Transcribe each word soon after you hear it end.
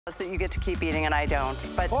that you get to keep eating and I don't,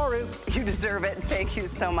 but you deserve it. Thank you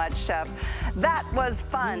so much, Chef. That was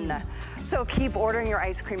fun. So keep ordering your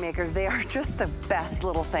ice cream makers. They are just the best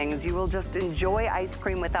little things. You will just enjoy ice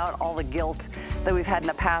cream without all the guilt that we've had in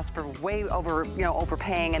the past for way over,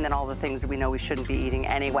 overpaying, and then all the things that we know we shouldn't be eating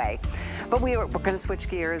anyway. But we're going to switch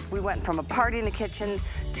gears. We went from a party in the kitchen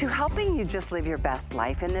to helping you just live your best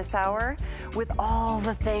life in this hour with all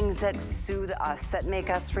the things that soothe us, that make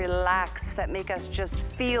us relax, that make us just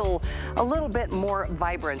feel a little bit more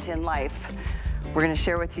vibrant in life. We're going to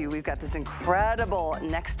share with you, we've got this incredible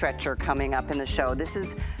neck stretcher coming up in the show. This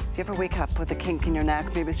is, do you ever wake up with a kink in your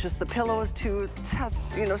neck? Maybe it's just the pillow is too,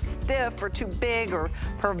 stiff or too big, or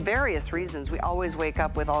for various reasons. We always wake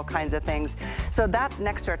up with all kinds of things. So that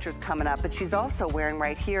neck stretcher is coming up, but she's also wearing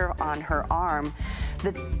right here on her arm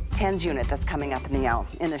the TENS unit that's coming up in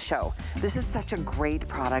the show. This is such a great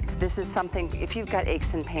product. This is something, if you've got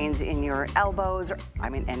aches and pains in your elbows, or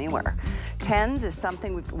anywhere. TENS is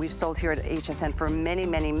something we've sold here at HSN for many,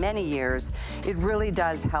 many, many years. It really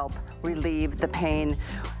does help relieve the pain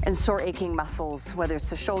and sore aching muscles, whether it's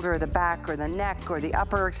the shoulder or the back or the neck or the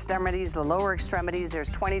upper extremities, the lower extremities. There's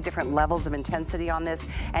 20 different levels of intensity on this,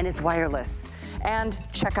 and it's wireless. And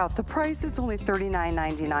check out the price, it's only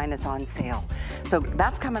 $39.99, it's on sale. So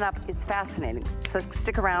that's coming up, it's fascinating. So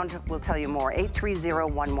stick around, we'll tell you more,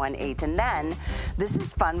 830-118. And then, this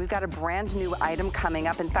is fun, we've got a brand new item coming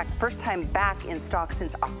up. In fact, first time back in stock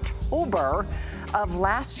since October of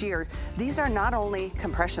last year. These are not only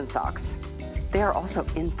compression socks, they are also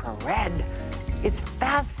infrared. It's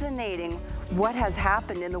fascinating what has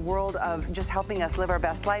happened in the world of just helping us live our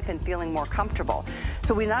best life and feeling more comfortable.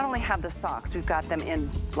 So we not only have the socks, we've got them in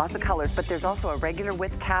lots of colors, but there's also a regular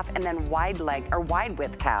width calf and then wide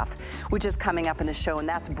width calf, which is coming up in the show, and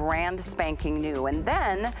that's brand spanking new. And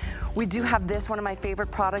then we do have this, one of my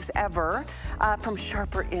favorite products ever, from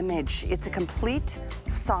Sharper Image. It's a complete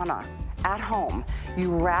sauna at home.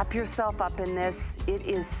 You wrap yourself up in this. It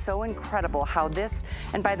is so incredible how this,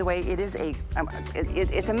 and by the way, it is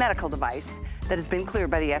it's a medical device that has been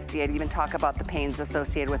cleared by the FDA to even talk about the pains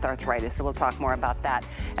associated with arthritis. So we'll talk more about that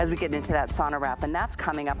as we get into that sauna wrap, and that's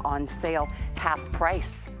coming up on sale half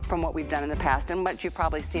price from what we've done in the past and what you've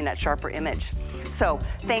probably seen at Sharper Image. So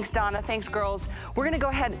thanks, Donna. Thanks, girls. We're gonna go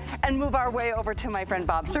ahead and move our way over to my friend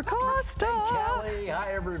Bob Circosta. Hey, Kelly.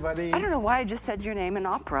 Hi, everybody. I don't know why I just said your name in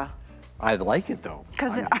opera. I like it though.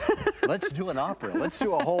 Because let's do an opera. Let's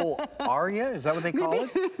do a whole aria. Is that what they call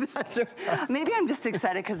it? Maybe I'm just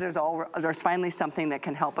excited because there's finally something that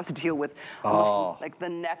can help us deal with almost like the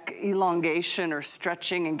neck elongation or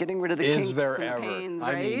stretching and getting rid of the kinks and pains,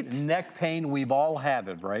 right? I mean, neck pain, we've all had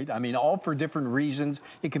it, right? I mean, all for different reasons.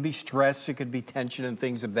 It could be stress, it could be tension and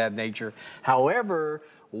things of that nature. However,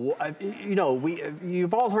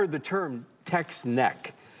 you've all heard the term text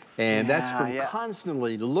neck. And that's from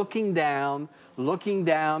constantly looking down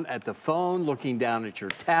at the phone, looking down at your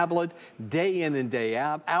tablet, day in and day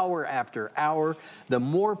out, hour after hour. The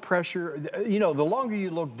more pressure, the longer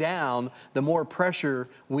you look down, the more pressure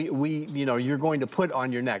you're going to put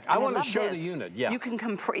on your neck. I want to show the unit. Yeah. You can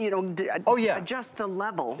adjust the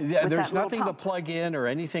level. Yeah, there's nothing to plug in or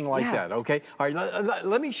anything like that. Okay. All right.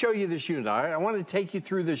 Let me show you this unit. All right? I want to take you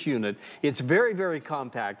through this unit. It's very, very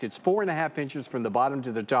compact. It's 4.5 inches from the bottom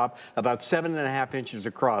to the top, about 7.5 inches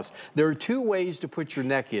across. There are two ways to put your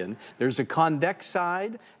neck in. There's a convex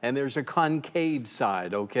side and there's a concave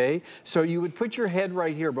side, okay? So you would put your head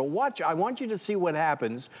right here, but watch, I want you to see what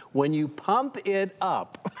happens when you pump it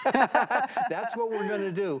up. That's what we're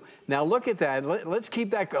gonna do. Now look at that, let's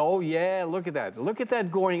keep that, oh yeah, look at that. Look at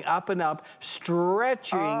that going up and up,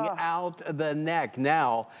 stretching out the neck.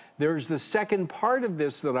 Now, there's the second part of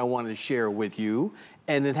this that I want to share with you,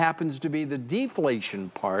 and it happens to be the deflation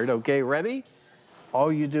part, okay, ready? All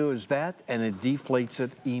you do is that, and it deflates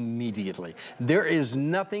it immediately. There is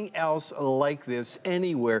nothing else like this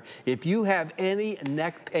anywhere. If you have any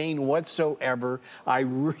neck pain whatsoever, I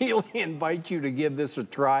really invite you to give this a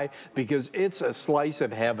try because it's a slice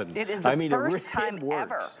of heaven. It is the first time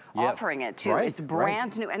ever offering it too. Right, it's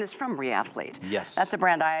brand new, and it's from Reathlete. Yes. That's a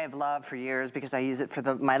brand I have loved for years because I use it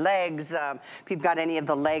for my legs. If you've got any of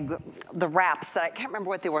the wraps that I can't remember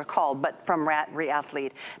what they were called, but from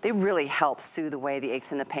Reathlete, they really help soothe away the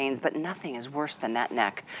aches and the pains, but nothing is worse than that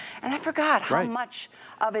neck. And I forgot how much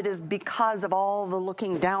of it is because of all the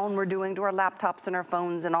looking down we're doing to our laptops and our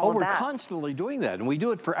phones and all of that. We're constantly doing that, and we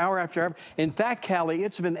do it for hour after hour. In fact, Callie,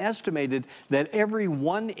 it's been estimated that every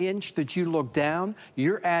 1 inch that you look down,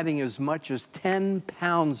 you're adding as much as 10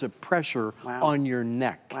 pounds of pressure on your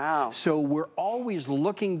neck. Wow. So we're always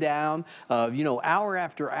looking down, you know, hour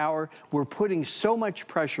after hour. We're putting so much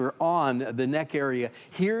pressure on the neck area.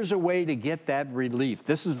 Here's a way to get that relief.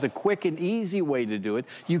 This is the quick and easy way to do it.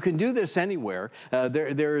 You can do this anywhere.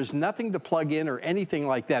 There is nothing to plug in or anything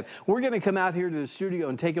like that. We're going to come out here to the studio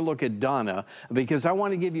and take a look at Donna, because I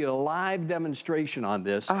want to give you a live demonstration on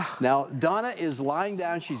this. Now, Donna is lying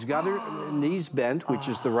down. She's got her knees bent, which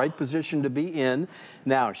is the right position to be in.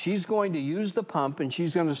 Now, she's going to use the pump, and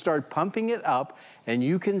she's going to start pumping it up, and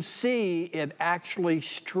you can see it actually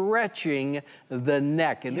stretching the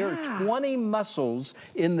neck. And there are 20 muscles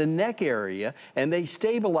in the neck area, and they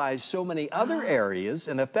stabilize so many other areas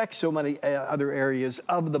and affect so many other areas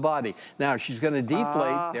of the body. Now, she's going to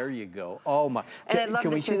deflate. There you go. Oh, my.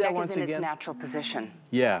 Can we see that once again? Its natural position.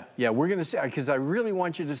 Yeah, we're going to see, because I really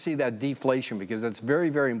want you to see that deflation, because that's very,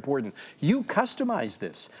 very important. You customize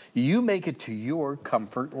this. You make it to your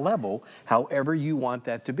comfort level, however you want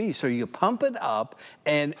that to be. So you pump it up,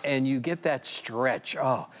 and you get that stretch.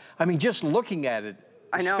 Oh, I mean, just looking at it,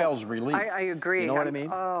 spells relief. I agree. You know what I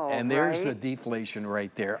mean? And there's the deflation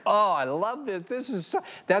right there. Oh, I love this. This is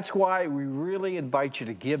that's why we really invite you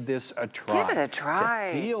to give this a try. Give it a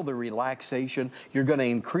try. To feel the relaxation. You're going to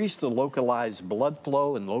increase the localized blood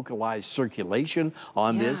flow and localized circulation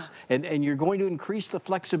on this, and you're going to increase the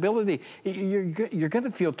flexibility. You're going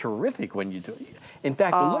to feel terrific when you do it. In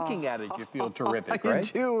fact, looking at it, you feel terrific,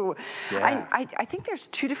 right? You do. Yeah. I think there's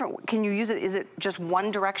two different. Can you use it? Is it just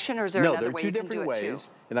one direction, or is there another way you can do it too? No, there are 2 different ways.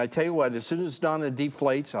 And I tell you what, as soon as Donna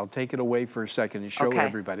deflates, I'll take it away for a second and show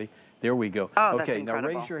everybody. There we go. Oh, that's okay,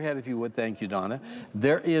 incredible. Now raise your head if you would. Thank you, Donna.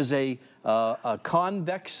 There is a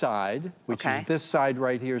convex side, which is this side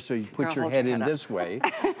right here, so you put your head in this way.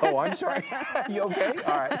 Oh, I'm sorry. You okay?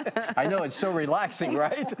 All right. I know, it's so relaxing,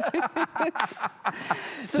 right?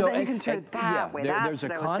 so then you can turn it that way. There's a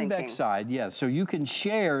convex side, so you can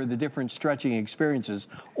share the different stretching experiences,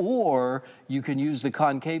 or you can use the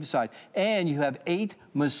concave side, and you have 8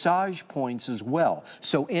 massage points as well.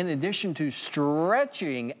 So in addition to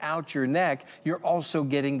stretching out your neck, you're also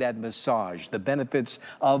getting that massage, the benefits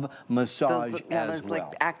of massage as well.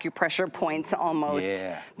 Like acupressure points almost,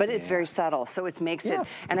 but it's very subtle, so it makes it,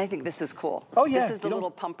 and I think this is cool. Oh yeah. This is the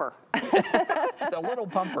little pumper. The little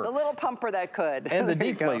pumper. The little pumper that could. And the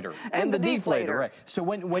deflator. And the deflator, right. So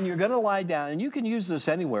when you're going to lie down, and you can use this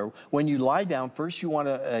anywhere, when you lie down, first you want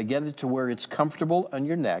to get it to where it's comfortable on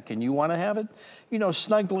your neck, and you want to have it, you know,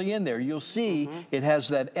 snugly in there. You'll see it has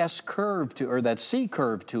that S curve to, or that C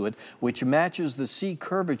curve to it, which matches the C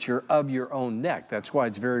curvature of your own neck. That's why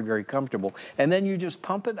it's very, very comfortable. And then you just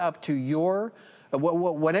pump it up to your,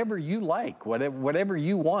 whatever you like, whatever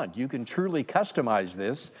you want. You can truly customize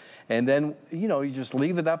this. And then, you know, you just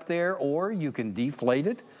leave it up there, or you can deflate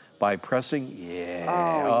it by pressing,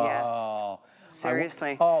 Oh, yes.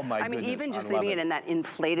 Seriously. Oh my goodness. I mean, even just I love leaving it in that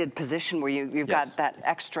inflated position where you've got that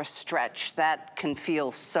extra stretch, that can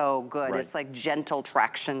feel so good. It's like gentle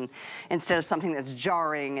traction instead of something that's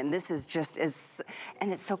jarring. And this is just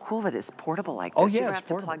and it's so cool that it's portable like this. You don't have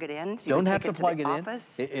to plug it in. So don't have to plug it in.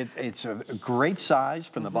 It's a great size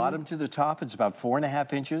from the bottom to the top. It's about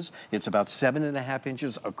 4.5 inches. It's about 7.5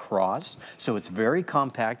 inches across. So it's very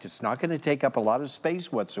compact. It's not going to take up a lot of space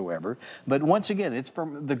whatsoever. But once again, it's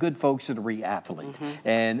from the good folks at Reathlete.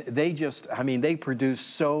 And they just, I mean, they produce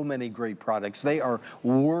so many great products. They are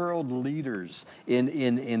world leaders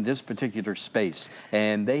in this particular space.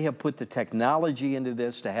 And they have put the technology into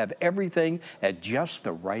this to have everything at just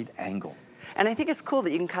the right angle. And I think it's cool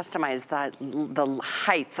that you can customize the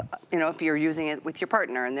height, you know, if you're using it with your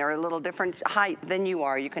partner and they're a little different height than you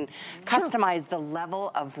are, you can customize the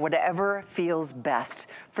level of whatever feels best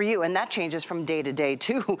for you. And that changes from day to day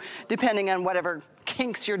too, depending on whatever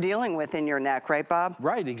kinks you're dealing with in your neck, right, Bob?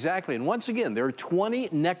 Right, exactly. And once again, there are 20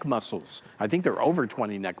 neck muscles. I think there are over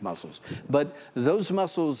 20 neck muscles. But those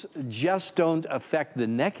muscles just don't affect the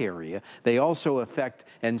neck area. They also affect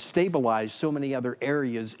and stabilize so many other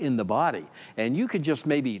areas in the body. And you could just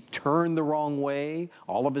maybe turn the wrong way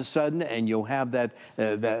all of a sudden, and you'll have that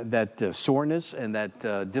soreness and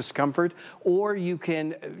that discomfort. Or you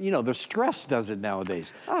can, you know, the stress does it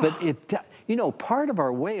nowadays. But it, you know, part of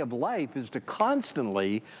our way of life is to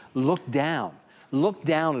constantly look down. Look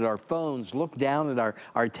down at our phones, look down at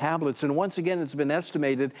our tablets. And once again, it's been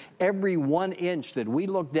estimated every 1 inch that we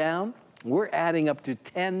look down, we're adding up to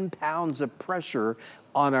 10 pounds of pressure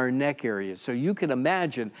on our neck area. So you can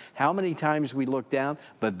imagine how many times we look down,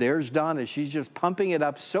 but there's Donna. She's just pumping it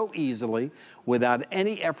up so easily without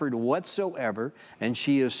any effort whatsoever, and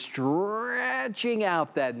she is stretching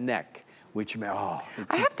out that neck. Which, oh,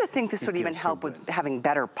 I have to think this would even help with having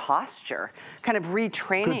better posture, kind of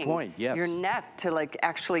retraining your neck to like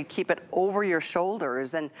actually keep it over your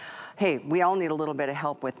shoulders. And hey, we all need a little bit of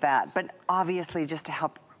help with that, but obviously just to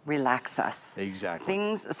help relax us.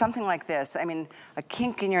 Exactly. Something like this, I mean, a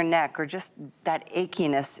kink in your neck or just that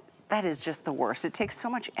achiness, that is just the worst. It takes so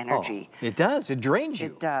much energy. Oh, it does. It drains you.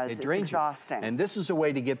 It does. It's exhausting. And this is a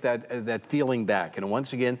way to get that feeling back. And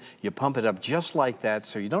once again, you pump it up just like that,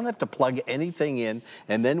 so you don't have to plug anything in.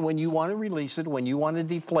 And then when you want to release it, when you want to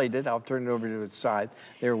deflate it, I'll turn it over to its side.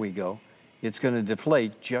 There we go. It's going to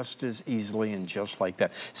deflate just as easily and just like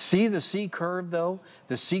that. See the C curve though?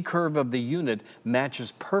 The C curve of the unit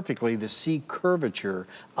matches perfectly the C curvature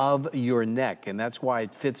of your neck, and that's why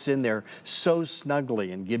it fits in there so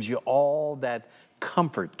snugly and gives you all that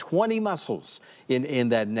comfort. 20 muscles in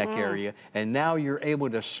that neck area, and now you're able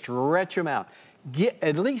to stretch them out.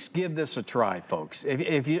 At least give this a try, folks.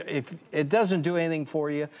 If it doesn't do anything for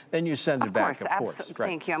you, then you send it back, of course. Absolutely.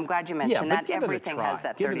 Thank you. I'm glad you mentioned that. Everything has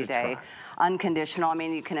that 30-day unconditional. I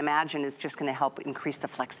mean, you can imagine it's just going to help increase the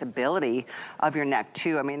flexibility of your neck,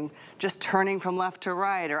 too. I mean, just turning from left to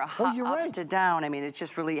right or up to down. I mean, it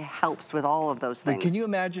just really helps with all of those things. Can you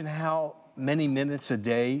imagine how many minutes a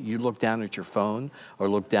day you look down at your phone or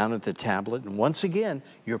look down at the tablet, and once again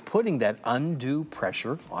you're putting that undue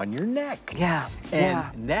pressure on your neck.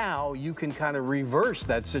 Now you can kind of reverse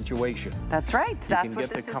that situation. That's right. That's what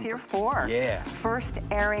this is here for. First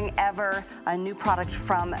airing ever, a new product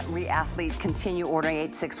from Reathlete. Continue ordering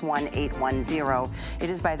 861810. It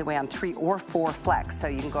is, by the way, on 3 or 4 flex, so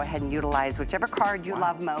you can go ahead and utilize whichever card you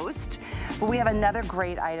love most. But we have another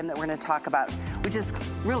great item that we're going to talk about, which is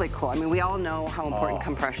really cool. I mean, we all know how important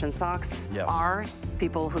compression socks are.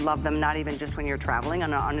 People who love them, not even just when you're traveling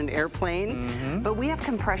on an airplane, but we have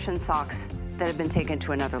compression socks that have been taken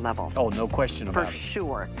to another level. Oh, no question about it. For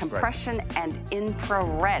sure. Compression and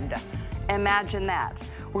infrared. Imagine that.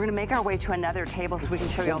 We're gonna make our way to another table so we can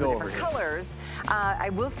show you all the different colors. I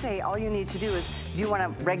will say all you need to do is, do you want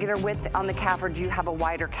a regular width on the calf or do you have a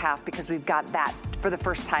wider calf? Because we've got that for the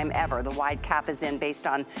first time ever. The wide calf is in based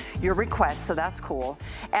on your request, so that's cool.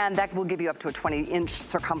 And that will give you up to a 20-inch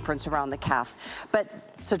circumference around the calf.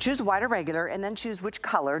 So choose wide or regular, and then choose which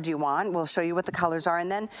color do you want. We'll show you what the colors are,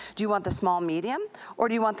 and then do you want the small medium, or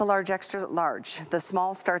do you want the large extra large? The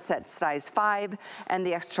small starts at size 5, and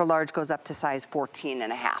the extra large goes up to size 14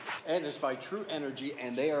 and a half. And it's by True Energy,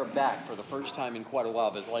 and they are back for the first time in quite a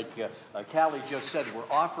while. But like Callie just said, we're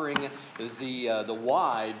offering the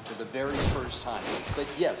wide for the very first time. But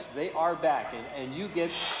yes, they are back, and you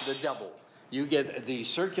get the double. You get the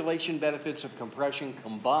circulation benefits of compression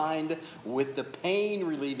combined with the pain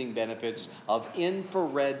relieving benefits of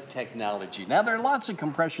infrared technology. Now, there are lots of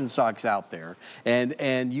compression socks out there,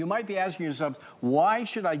 and you might be asking yourselves, why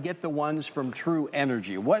should I get the ones from True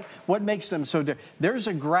Energy? What makes them so different? There's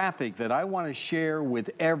a graphic that I want to share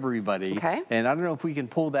with everybody, and I don't know if we can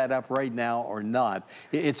pull that up right now or not.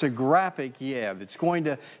 It's a graphic, that's going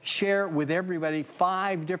to share with everybody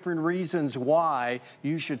 5 different reasons why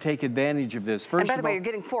you should take advantage of this. First and by the way, you're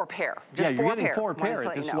getting 4 pair. Just you're getting 4 pair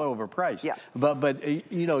at this low of a price. But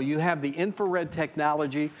you know, you have the infrared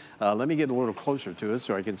technology. Let me get a little closer to it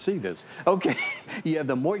so I can see this. Okay, you have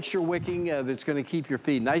the moisture wicking that's going to keep your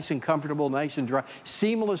feet nice and comfortable, nice and dry.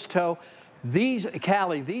 Seamless toe. These,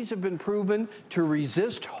 Callie, these have been proven to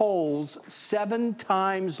resist holes 7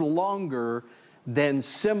 times longer than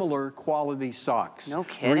similar quality socks. No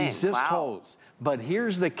kidding. Resist holes. But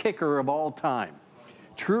here's the kicker of all time.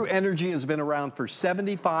 True Energy has been around for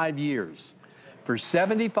 75 years. For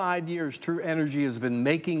 75 years, True Energy has been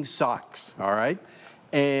making socks, all right?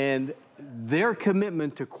 And their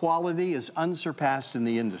commitment to quality is unsurpassed in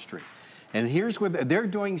the industry. And here's what they're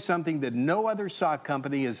doing, something that no other sock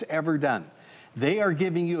company has ever done. They are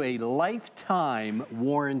giving you a lifetime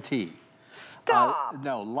warranty. Stop.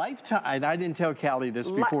 No, lifetime, and I didn't tell Callie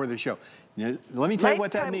this before the show. Let me tell you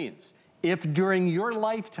what that means. If during your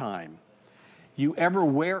lifetime, you ever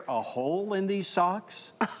wear a hole in these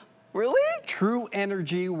socks? Really? True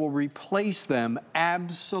Energy will replace them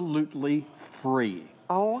absolutely free.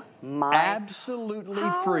 Oh my. Absolutely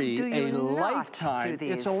free. Do you a lifetime. Do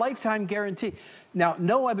these? It's a lifetime guarantee. Now,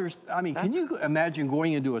 no others, I mean, can you imagine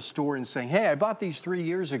going into a store and saying, hey, I bought these 3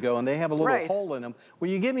 years ago and they have a little hole in them. Will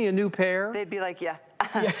you give me a new pair? They'd be like, yeah.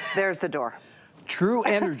 There's the door. True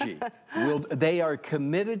Energy, they are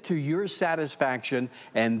committed to your satisfaction,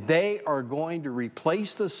 and they are going to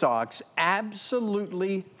replace the socks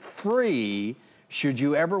absolutely free should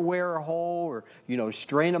you ever wear a hole or, you know,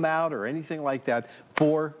 strain them out or anything like that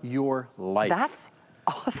for your life. That's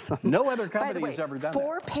awesome. No other company has ever done that.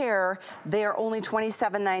 4 pair, they are only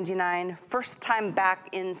 $27.99. First time back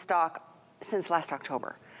in stock since last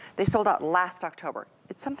October. They sold out last October.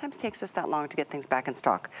 It sometimes takes us that long to get things back in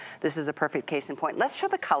stock. This is a perfect case in point. Let's show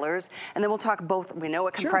the colors, and then we'll talk both. We know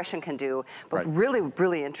what compression can do, but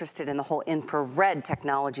really interested in the whole infrared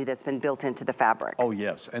technology that's been built into the fabric. Oh,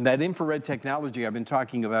 yes. And that infrared technology I've been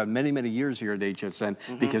talking about many years here at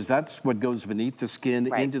HSN, because that's what goes beneath the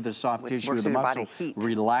skin, into the soft tissue of the muscle,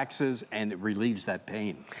 relaxes, and it relieves that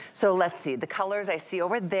pain. So let's see. The colors I see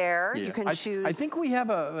over there, you can choose. I think we have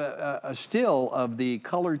a still of the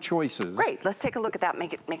color choices. Great. Let's take a look at that.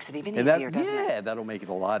 Makes it even easier, doesn't it? Yeah, that'll make it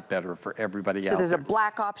a lot better for everybody out there. So there's a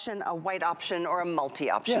black option, a white option, or a multi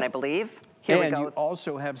option, I believe. Here we go. And you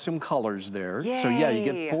also have some colors there. Yay. So yeah,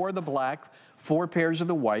 you get 4 of the black, 4 pairs of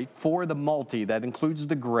the white, 4 of the multi, that includes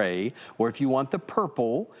the gray, or if you want the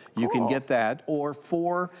purple, you can get that, or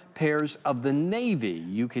 4 pairs of the navy,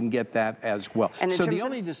 you can get that as well. And so the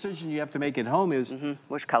only decision you have to make at home is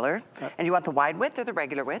which color, and you want the wide width or the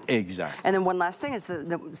regular width? Exactly. And then one last thing is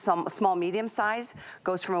the small medium size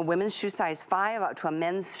goes from a women's shoe size 5 out to a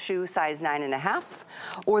men's shoe size 9.5,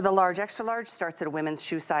 or the large extra large starts at a women's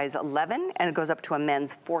shoe size 11 and it goes up to a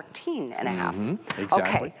men's 14.5. Exactly.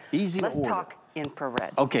 Okay, easy to let's order. talk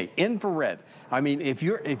infrared. Okay, infrared. I mean, if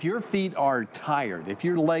your feet are tired, if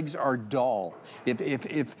your legs are dull,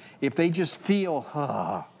 if they just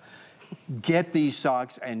feel, get these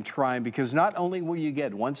socks and try them, because not only will you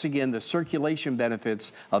get, once again, the circulation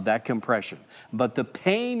benefits of that compression, but the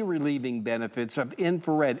pain relieving benefits of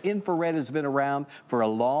infrared. Infrared has been around for a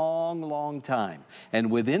long time.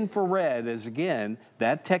 And with infrared, as again,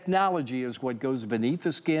 that technology is what goes beneath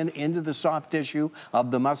the skin into the soft tissue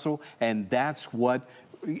of the muscle, and that's what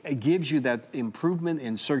it gives you that improvement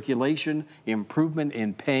in circulation, improvement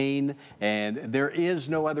in pain, and there is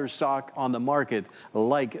no other sock on the market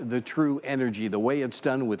like the True Energy. The way it's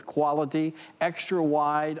done with quality, extra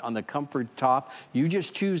wide on the comfort top. You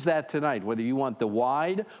just choose that tonight, whether you want the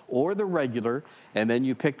wide or the regular, and then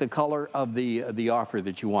you pick the color of the offer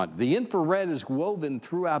that you want. The infrared is woven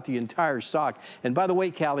throughout the entire sock, and by the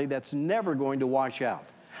way, Callie, that's never going to wash out.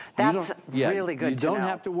 That's really good to know. You don't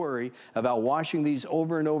have to worry about washing these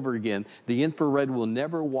over and over again. The infrared will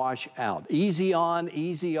never wash out. Easy on,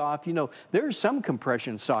 easy off. You know, there are some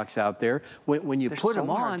compression socks out there. When you put them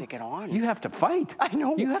on, to get on, you have to fight. I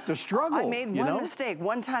know. You have to struggle. I made one mistake.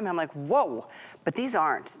 One time I'm like, whoa. But these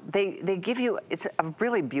aren't. They give you, it's a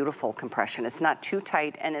really beautiful compression. It's not too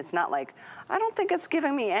tight, and it's not like, I don't think it's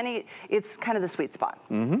giving me any, it's kind of the sweet spot.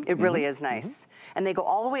 It really is nice. And they go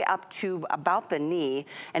all the way up to about the knee.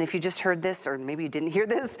 And if you just heard this, or maybe you didn't hear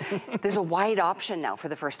this, there's a wide option now for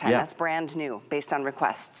the first time. That's brand new, based on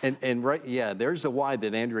requests. And there's the wide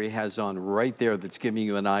that Andrea has on right there that's giving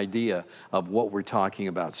you an idea of what we're talking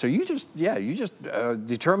about. So you just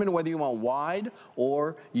determine whether you want wide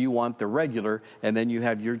or you want the regular, and then you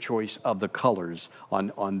have your choice of the colors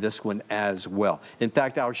on this one as well. In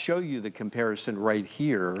fact, I'll show you the comparison right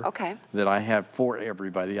here that I have for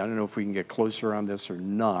everybody. I don't know if we can get closer on this or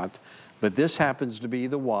not, but this happens to be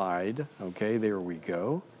the wide. Okay, there we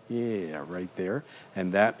go. Yeah, right there.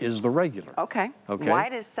 And that is the regular. Okay.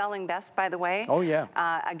 Wide is selling best, by the way. Oh, yeah.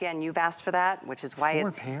 Again, you've asked for that, which is why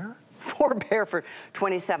it's... 4 pair? 4 pair for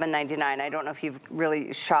 $27.99. I don't know if you've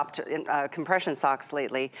really shopped compression socks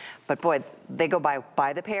lately, but boy, they go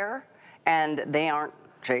by the pair, and they aren't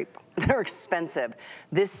cheap. They're expensive.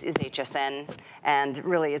 This is HSN, and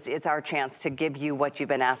really it's our chance to give you what you've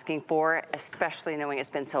been asking for, especially knowing it's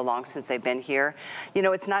been so long since they've been here. You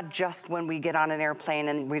know, it's not just when we get on an airplane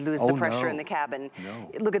and we lose the pressure in the cabin.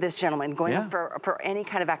 Look at this gentleman going for any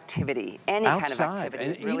kind of activity, kind of activity.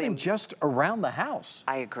 And really, even just around the house.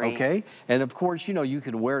 I agree. Okay, and of course, you know, you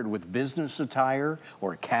can wear it with business attire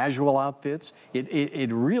or casual outfits.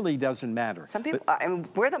 It really doesn't matter. Some people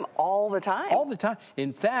wear them all the time. All the time.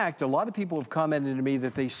 In fact, a lot of people have commented to me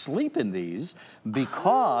that they sleep in these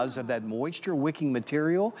because of that moisture wicking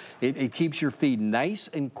material. It keeps your feet nice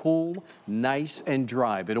and cool, nice and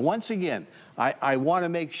dry. But once again, I want to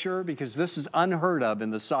make sure, because this is unheard of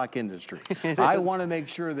in the sock industry, I want to make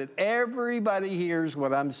sure that everybody hears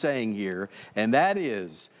what I'm saying here, and that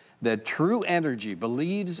is that True Energy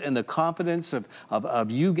believes in the confidence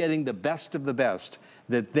of you getting the best of the best,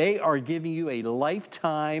 that they are giving you a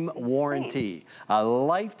lifetime warranty, a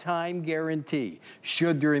lifetime guarantee.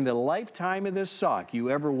 Should during the lifetime of this sock you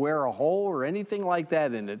ever wear a hole or anything like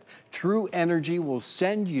that in it, True Energy will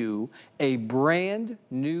send you a brand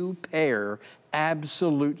new pair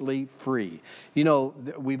absolutely free. You know,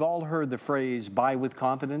 we've all heard the phrase, buy with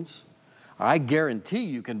confidence. I guarantee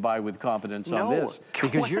you can buy with confidence on this,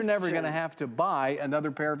 because you're never going to have to buy another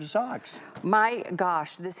pair of socks. My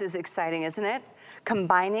gosh, this is exciting, isn't it?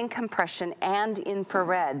 Combining compression and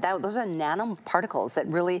infrared. Those are nanoparticles that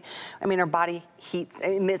really, I mean, our body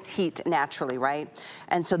emits heat naturally, right?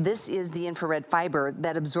 And so this is the infrared fiber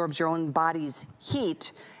that absorbs your own body's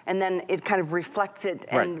heat, and then it kind of reflects it,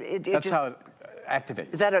 and That's how it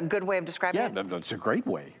activates. Is that a good way of describing it? Yeah, that's a great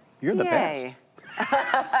way. You're the best.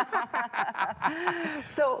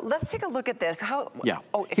 So let's take a look at this.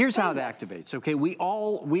 Here's how it activates. Okay, we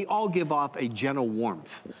all give off a gentle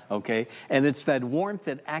warmth. Okay, and it's that warmth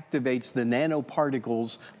that activates the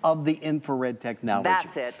nanoparticles of the infrared technology.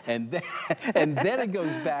 That's it. And then it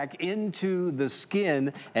goes back into the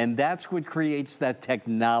skin, and that's what creates that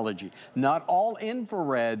technology. Not all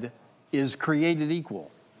infrared is created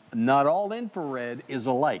equal. Not all infrared is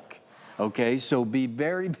alike. Okay, so be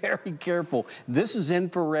very, very careful. This is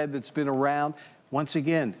infrared that's been around. Once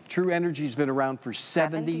again, True Energy's been around for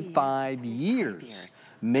 75 years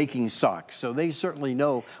making socks. So they certainly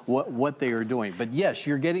know what they are doing. But yes,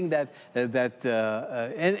 you're getting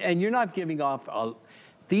and you're not giving off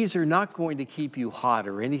these are not going to keep you hot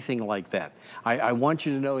or anything like that. I want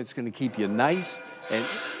you to know it's going to keep you nice and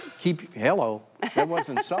hello. That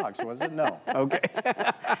wasn't socks, was it? No. Okay.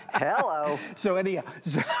 Hello. So anyhow,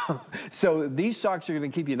 so these socks are going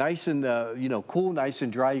to keep you nice and cool, nice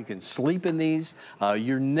and dry. You can sleep in these.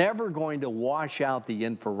 You're never going to wash out the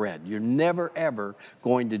infrared. You're never ever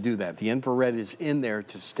going to do that. The infrared is in there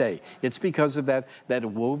to stay. It's because of that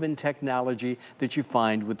woven technology that you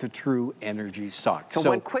find with the True Energy socks. So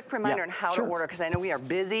one quick reminder on how to order, because I know we are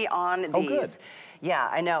busy on these. Oh, good. Yeah,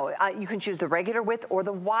 I know. You can choose the regular width or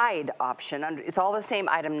the wide option. It's all the same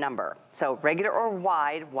item number. So regular or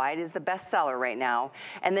wide. Wide is the best seller right now.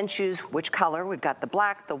 And then choose which color. We've got the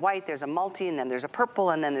black, the white, there's a multi, and then there's a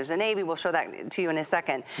purple, and then there's a navy. We'll show that to you in a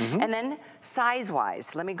second. And then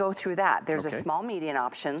size-wise, let me go through that. There's a small medium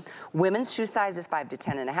option. Women's shoe size is 5 to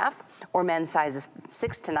 10.5, or men's size is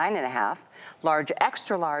 6 to 9.5. Large,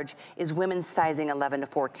 extra large is women's sizing 11 to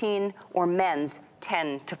 14, or men's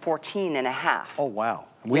 10 to 14.5. Oh, wow.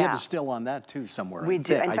 We have a still on that too somewhere. We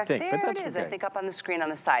do. In fact, there it is. I think up on the screen on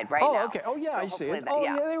the side right now. Oh, okay. Oh, yeah, I see it.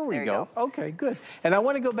 Yeah, there we go. Okay, good. And I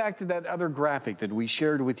want to go back to that other graphic that we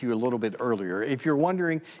shared with you a little bit earlier. If you're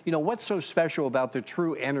wondering, what's so special about the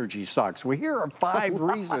True Energy socks? Well, here are 5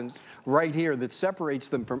 reasons right here that separates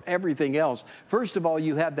them from everything else. First of all,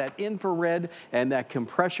 you have that infrared and that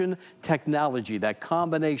compression technology, that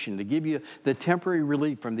combination to give you the temporary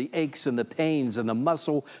relief from the aches and the pains and the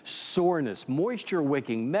muscle soreness, moisture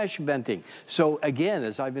wicking, mesh venting. So again,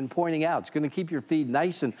 as I've been pointing out, it's going to keep your feet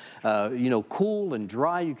nice and cool and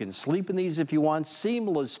dry. You can sleep in these if you want.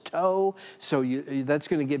 Seamless toe, so that's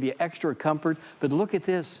going to give you extra comfort. But look at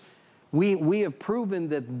this. We have proven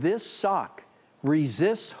that this sock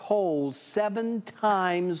resists holes 7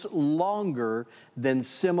 times longer than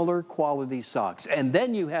similar quality socks. And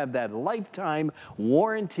then you have that lifetime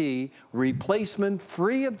warranty replacement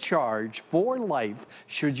free of charge for life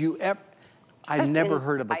should you ever. I've never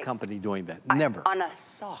heard of a company doing that. Never. On a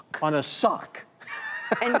sock. On a sock.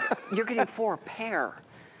 And you're getting 4 pair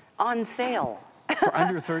on sale. For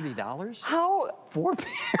under $30? How 4 pair?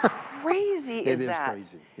 Crazy is that? It is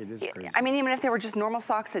crazy. It is crazy. I mean, even if they were just normal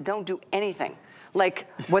socks that don't do anything, like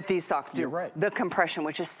what these socks do. You're right. The compression,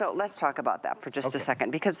 which is so, let's talk about that for just a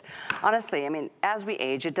second, because honestly, I mean, as we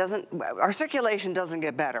age, our circulation doesn't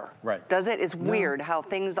get better. Right. Does it? It's weird how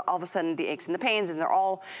things, all of a sudden, the aches and the pains, and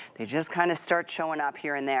they just kind of start showing up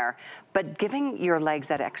here and there. But giving your legs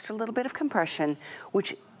that extra little bit of compression,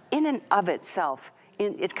 which in and of itself,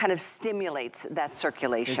 it kind of stimulates that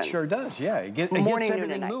circulation. It sure does, yeah. It gets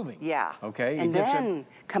everything moving. Yeah. Okay. And then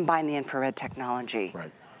combine the infrared technology.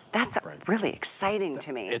 Right. That's really exciting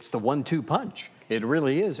to me. It's the 1-2 punch. It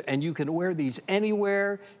really is. And you can wear these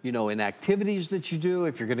anywhere, in activities that you do,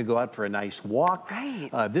 if you're going to go out for a nice walk. Right.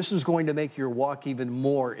 This is going to make your walk even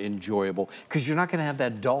more enjoyable because you're not going to have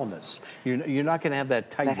that dullness. You're not going to have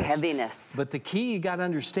that tightness. That heaviness. But the key you got to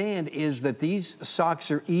understand is that these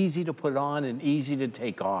socks are easy to put on and easy to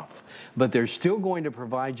take off. But they're still going to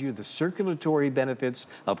provide you the circulatory benefits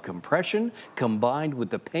of compression combined with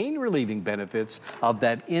the pain relieving benefits of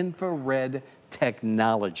that infrared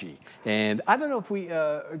technology. And I don't know if we,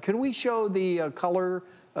 can we show the color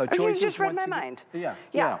choices? You just read my mind.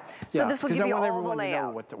 Yeah. So this will give you all the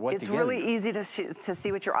layout. What it's really easy to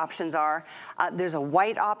see what your options are. There's a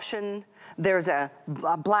white option. There's a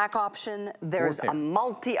black option, there's a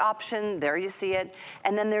multi option, there you see it,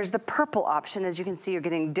 and then there's the purple option. As you can see, you're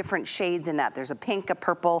getting different shades in that. There's a pink, a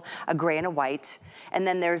purple, a gray, and a white. And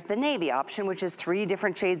then there's the navy option, which is 3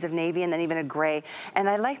 different shades of navy, and then even a gray. And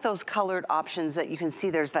I like those colored options that you can see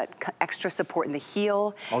there's that extra support in the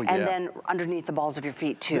heel, and then underneath the balls of your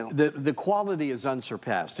feet too. The quality is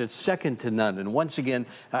unsurpassed. It's second to none. And once again,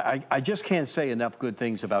 I just can't say enough good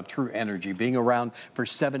things about True Energy. Being around for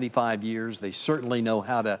 75 years, they certainly know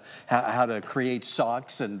how to create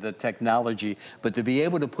socks and the technology, but to be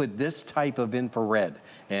able to put this type of infrared,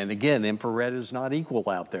 and again, infrared is not equal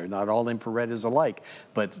out there. Not all infrared is alike,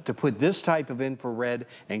 but to put this type of infrared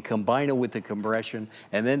and combine it with the compression,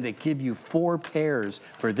 and then to give you 4 pairs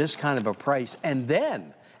for this kind of a price, and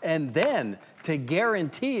then to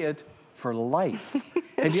guarantee it for life.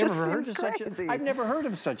 Have you ever heard of such a thing? I've never heard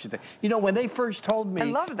of such a thing. You know, when they first told me, I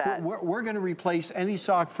love that. We're going to replace any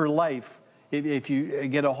sock for life if you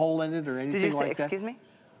get a hole in it or anything like that. Did you say, excuse me?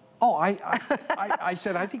 Oh, I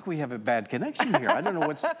said, I think we have a bad connection here. I don't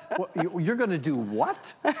know you're going to do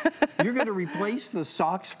what? You're going to replace the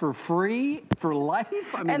socks for free for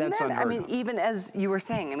life? I mean, that's unheard of. I mean, even as you were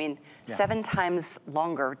saying, I mean, 7 times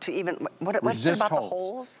longer to even, what's it about the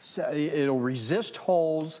holes? It'll resist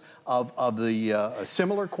holes of the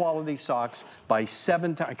similar quality socks by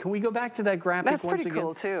 7 times. Can we go back to that graphic once again? That's pretty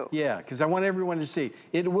cool too. Yeah, because I want everyone to see.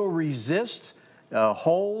 It will resist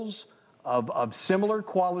holes of similar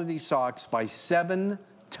quality socks by 7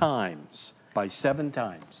 times. By 7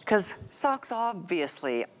 times. Because socks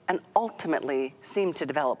obviously and ultimately seem to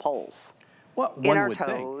develop holes. Well, in our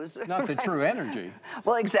toes. Think. Not the True Energy.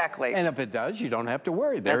 Well, exactly. And if it does, you don't have to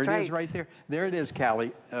worry. There it is right there. There it is,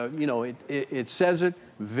 Callie. You know, it says it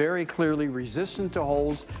very clearly, resistant to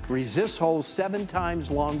holes, resists holes 7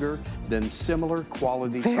 times longer than similar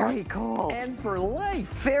quality socks. Very cool. And for life.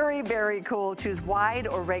 Very, very cool. Choose wide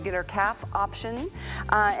or regular calf option,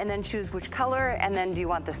 and then choose which color, and then do you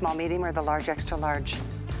want the small, medium, or the large, extra large?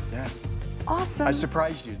 Yeah. Awesome. I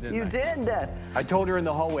surprised you, didn't I? You did. I told her in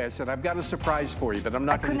the hallway, I said, I've got a surprise for you, but I'm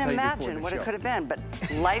not going to tell you before the show. I couldn't imagine what it could have been, but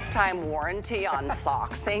lifetime warranty on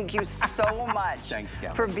socks. Thank you so much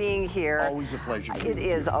for being here. Always a pleasure. It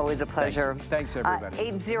is always a pleasure. Thanks everybody.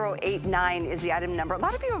 8089 is the item number. A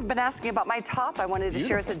lot of you have been asking about my top. I wanted to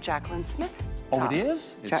share it's a Jacqueline Smith top. Oh, it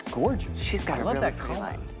is? It's gorgeous. She's got a really pretty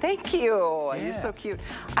line. Thank you. You're so cute.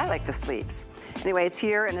 I like the sleeves. Anyway, it's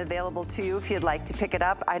here and available to you if you'd like to pick it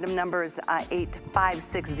up. Item number is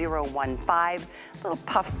 856015. Little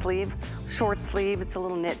puff sleeve, short sleeve. It's a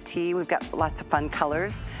little knit tee. We've got lots of fun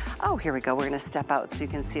colors. Oh, here we go. We're going to step out so you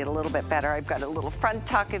can see it a little bit better. I've got a little front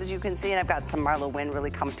tuck, as you can see, and I've got some Marlo Wynn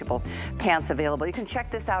really comfortable pants available. You can check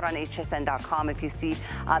this out on hsn.com if you see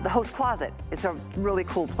the host closet. It's a really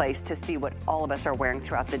cool place to see what all of us are wearing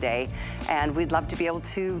throughout the day, and we'd love to be able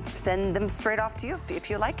to send them straight off to you if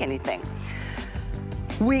you like anything.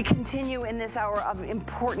 We continue in this hour of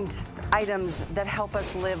important items that help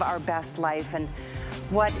us live our best life, and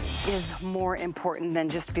what is more important than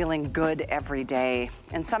just feeling good every day?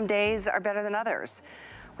 And some days are better than others.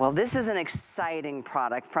 Well, this is an exciting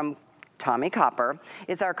product from Tommy Copper.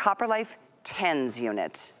 It's our Copper Life TENS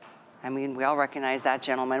unit. I mean, we all recognize that,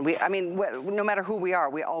 gentlemen. No matter who we are,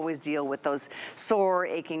 we always deal with those sore,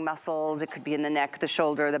 aching muscles. It could be in the neck, the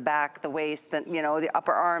shoulder, the back, the waist, the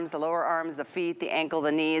upper arms, the lower arms, the feet, the ankle,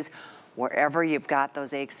 the knees. Wherever you've got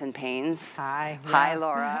those aches and pains. Hi,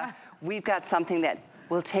 Laura. We've got something that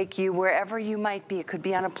will take you wherever you might be. It could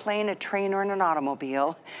be on a plane, a train, or in an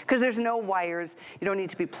automobile, because there's no wires. You don't need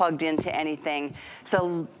to be plugged into anything.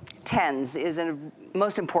 So TENS is a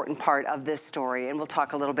most important part of this story, and we'll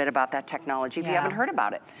talk a little bit about that technology if you haven't heard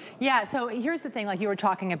about it. Yeah, so here's the thing, like you were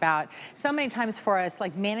talking about, so many times for us,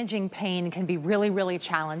 like managing pain can be really, really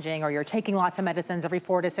challenging, or you're taking lots of medicines every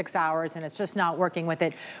 4 to 6 hours and it's just not working with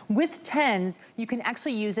it. With TENS, you can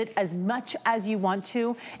actually use it as much as you want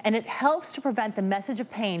to, and it helps to prevent the message of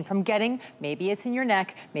pain from getting, maybe it's in your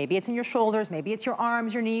neck, maybe it's in your shoulders, maybe it's your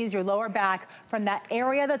arms, your knees, your lower back, from that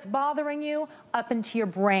area that's bothering you up into your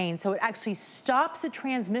brain. So it actually stops the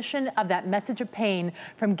transmission of that message of pain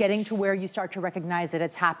from getting to where you start to recognize that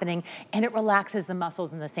it's happening, and it relaxes the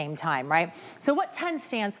muscles in the same time, right? So what TENS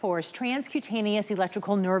stands for is transcutaneous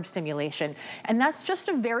electrical nerve stimulation, and that's just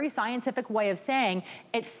a very scientific way of saying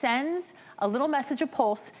it sends a little message of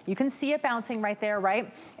pulse. You can see it bouncing right there,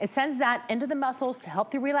 right? It sends that into the muscles to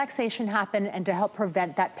help the relaxation happen and to help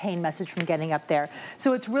prevent that pain message from getting up there.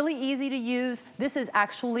 So it's really easy to use. This is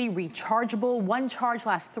actually rechargeable. One charge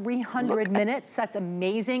lasts 300 minutes. That's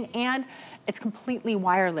amazing. And it's completely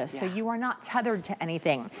wireless, so you are not tethered to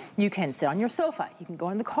anything. You can sit on your sofa, you can go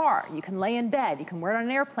in the car, you can lay in bed, you can wear it on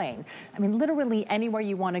an airplane. I mean, literally anywhere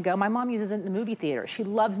you want to go. My mom uses it in the movie theater. She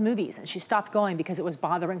loves movies, and she stopped going because it was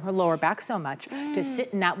bothering her lower back so much to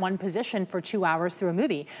sit in that one position for 2 hours through a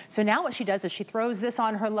movie. So now what she does is she throws this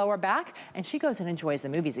on her lower back, and she goes and enjoys the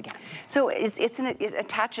movies again. So it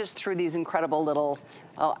attaches through these incredible little,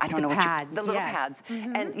 I don't know what the little pads.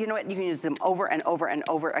 And you know what, you can use them over and over and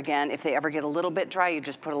over again. If they ever get a little bit dry, you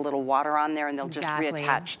just put a little water on there and they'll just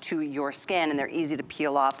reattach to your skin, and they're easy to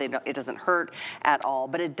peel off. It doesn't hurt at all,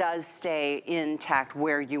 but it does stay intact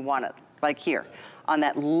where you want it, like here on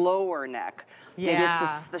that lower neck. Maybe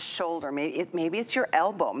it's the shoulder, maybe it's your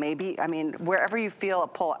elbow, maybe, I mean, wherever you feel a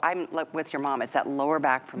pull. I'm like with your mom, it's that lower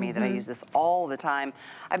back for me that I use this all the time.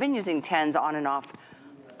 I've been using TENS on and off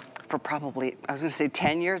for probably, I was gonna say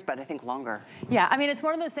 10 years, but I think longer. Yeah, I mean, it's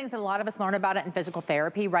one of those things that a lot of us learn about it in physical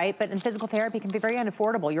therapy, right? But in physical therapy, it can be very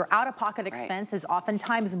unaffordable. Your out-of-pocket expense is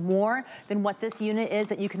oftentimes more than what this unit is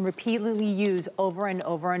that you can repeatedly use over and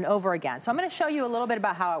over and over again. So I'm gonna show you a little bit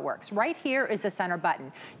about how it works. Right here is the center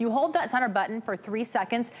button. You hold that center button for 3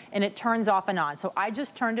 seconds and it turns off and on. So I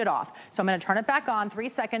just turned it off. So I'm gonna turn it back on, 3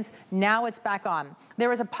 seconds, now it's back on.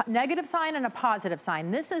 There is a negative sign and a positive sign.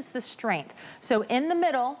 This is the strength. So in the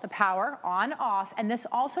middle, the power, on, off, and this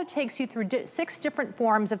also takes you through 6 different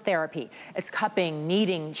forms of therapy. It's cupping,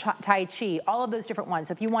 kneading, Tai Chi, all of those different ones.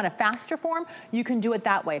 So if you want a faster form, you can do it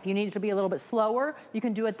that way. If you need it to be a little bit slower, you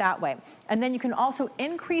can do it that way. And then you can also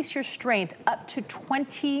increase your strength up to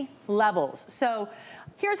 20 levels. So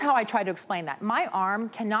here's how I try to explain that. My arm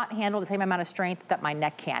cannot handle the same amount of strength that my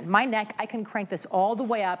neck can. My neck, I can crank this all the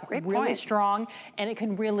way up, really strong, and it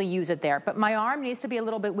can really use it there. But my arm needs to be a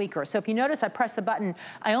little bit weaker. So if you notice, I pressed the button,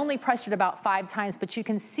 I only pressed it about 5 times, but you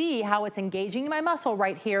can see how it's engaging my muscle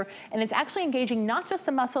right here, and it's actually engaging not just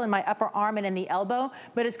the muscle in my upper arm and in the elbow,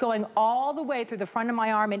 but it's going all the way through the front of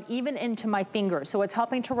my arm and even into my fingers. So it's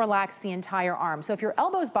helping to relax the entire arm. So if your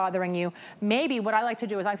elbow's bothering you, maybe what I like to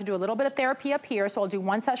do is I like to do a little bit of therapy up here. So I'll do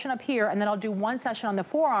one session up here, and then I'll do one session on the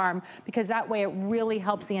forearm, because that way it really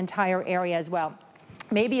helps the entire area as well.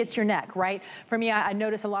 Maybe it's your neck, right? For me, I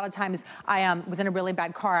notice a lot of times I was in a really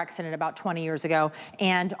bad car accident about 20 years ago,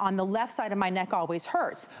 and on the left side of my neck always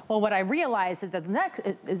hurts. Well, what I realized is that the neck,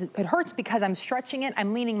 it hurts because I'm stretching it,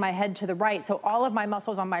 I'm leaning my head to the right, so all of my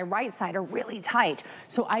muscles on my right side are really tight.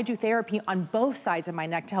 So I do therapy on both sides of my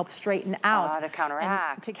neck to help straighten out. To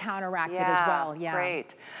counteract. To counteract it as well,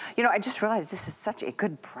 Great. You know, I just realized this is such a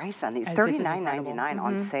good price on these, $39.99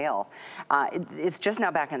 on sale. It's just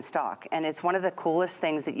now back in stock, and it's one of the coolest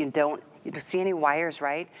things that you don't see any wires,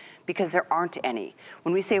 right? Because there aren't any.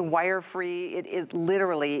 When we say wire-free, it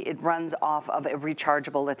literally runs off of a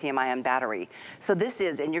rechargeable lithium-ion battery. So this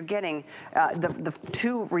is, and you're getting the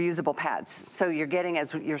 2 reusable pads. So you're getting,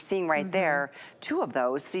 as you're seeing right there, 2 of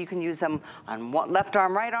those. So you can use them on one left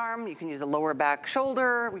arm, right arm. You can use a lower back,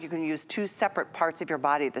 shoulder. You can use 2 separate parts of your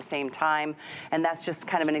body at the same time. And that's just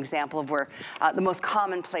kind of an example of where the most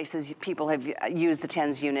common places people have used the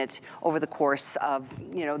TENS unit over the course of,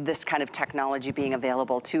 you know, this kind of technology being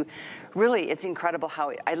available to really, it's incredible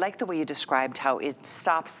how, I like the way you described how it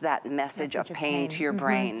stops that message of pain to your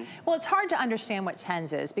brain. Well, it's hard to understand what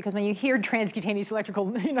TENS is, because when you hear transcutaneous electrical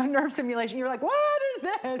nerve stimulation, you're like, what is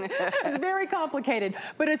this? It's very complicated,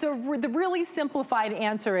 but it's the really simplified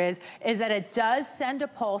answer is that it does send a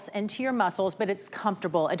pulse into your muscles, but it's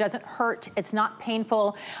comfortable. It doesn't hurt. It's not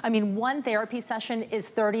painful. I mean, one therapy session is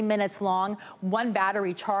 30 minutes long. One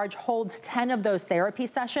battery charge holds 10 of those therapy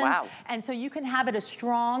sessions. Wow. And so you can have it as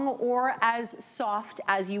strong or as soft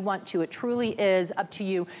as you want to. It truly is up to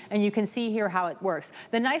you, and you can see here how it works.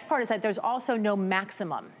 The nice part is that there's also no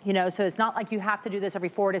maximum, you know, so it's not like you have to do this every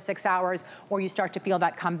 4 to 6 hours or you start to feel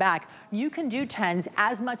that come back. You can do TENS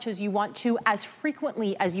as much as you want to, as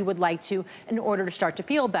frequently as you would like to, in order to start to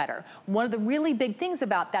feel better. One of the really big things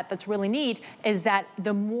about that that's really neat is that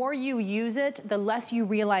the more you use it, the less you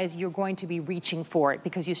realize you're going to be reaching for it,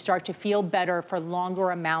 because you start to feel better for longer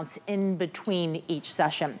amounts in between each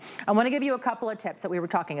session. I want to give you a couple of tips that we were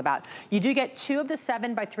talking about. You do get 2 of the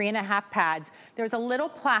 7 by 3.5 pads. There's a little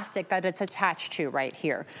plastic that it's attached to right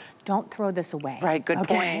here. Don't throw this away. Right, good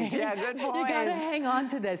point. Yeah, good point. You gotta hang on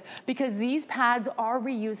to this, because these pads are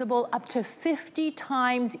reusable up to 50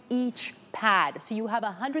 times each pad. So you have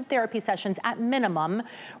 100 therapy sessions at minimum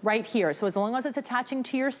right here. So as long as it's attaching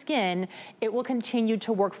to your skin, it will continue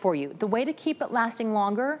to work for you. The way to keep it lasting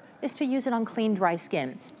longer is to use it on clean, dry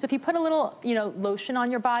skin. So if you put a little, lotion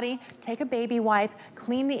on your body, take a baby wipe,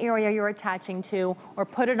 clean the area you're attaching to, or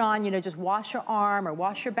put it on, just wash your arm or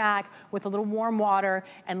wash your back with a little warm water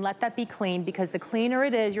and let that be clean, because the cleaner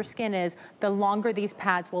it is, your skin is, the longer these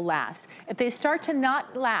pads will last. If they start to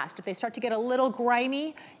not last, if they start to get a little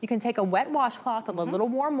grimy, you can take a wet washcloth with a little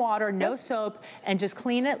warm water, no soap, and just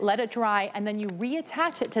clean it, let it dry, and then you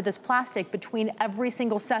reattach it to this plastic between every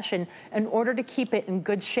single session in order to keep it in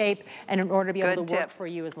good shape and in order to be able to work for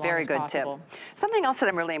you as long as possible. Very good tip. Something else that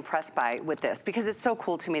I'm really impressed by with this, because it's so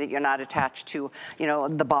cool to me that you're not attached to,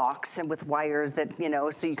 the box and with wires that,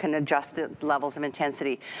 so you can adjust the levels of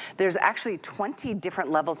intensity. There's actually 20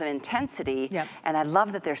 different levels of intensity, and I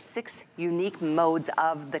love that there's 6 unique modes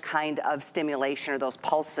of the kind of stimulation, or those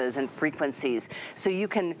pulses and frequencies. So you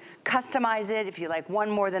can customize it if you like one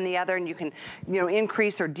more than the other, and you can,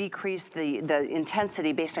 increase or decrease the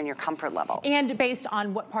intensity based on your comfort level. And based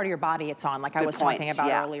on what part of your body it's on, like I was talking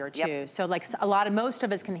about earlier too. So like most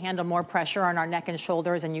of us can handle more pressure on our neck and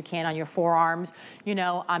shoulders than you can on your forearms.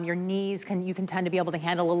 Your knees you can tend to be able to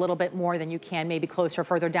handle a little bit more than you can maybe closer,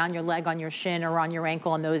 further down your leg, on your shin or on your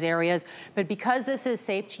ankle, in those areas. But because this is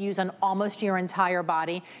safe to use on almost your entire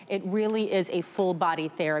body, it really is a full body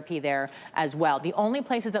therapy there as well. The only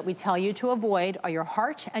places that we tell you to avoid are your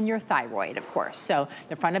heart and your thyroid, of course. So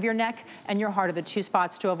the front of your neck and your heart are the 2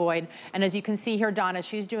 spots to avoid. And as you can see here, Donna,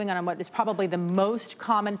 she's doing it on what is probably the most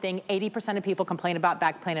common thing. 80% of people complain about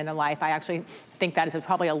back pain in their life. I actually think that is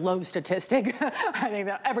probably a low statistic. I think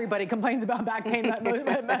that everybody complains about back pain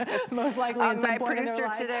most likely in some point in their life. My producer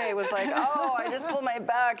today was like, oh, I just pulled my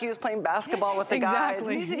back. He was playing basketball with the guys.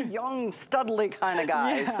 And he's a young, studly kind of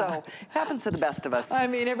guy. So it happens to the best of us. I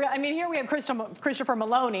mean, here we have Christopher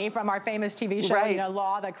Maloney from our famous TV show,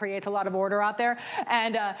 Law, that creates a lot of order out there.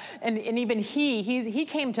 And even he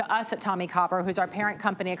came to us at Tommy Copper, who's our parent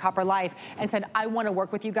company at Copper Life, and said, I want to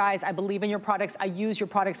work with you guys. I believe in your products. I use your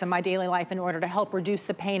products in my daily life in order to help reduce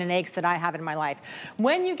the pain and aches that I have in my life.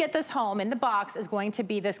 When you get this home, in the box is going to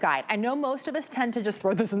be this guide. I know most of us tend to just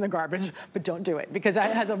throw this in the garbage, but don't do it, because it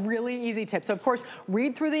has a really easy tip. So of course,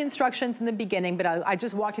 read through the instructions in the beginning, but I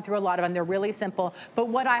just walked you through a lot of them. They're really simple. But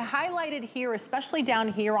what I highlighted here, especially down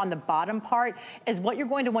here on the bottom part, is what you're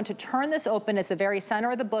going to want to turn this open. It's the very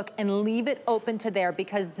center of the book, and leave it open to there,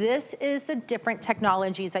 because this is the different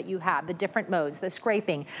technologies that you have, the different modes, the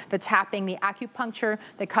scraping, the tapping, the acupuncture,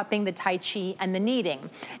 the cupping, the Tai Chi, and the kneading.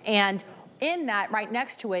 And in that, right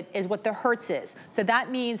next to it, is what the hertz is. So that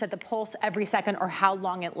means that the pulse every second, or how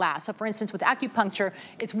long it lasts. So for instance, with acupuncture,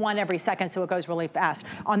 it's 1 every second, so it goes really fast.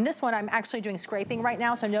 On this one, I'm actually doing scraping right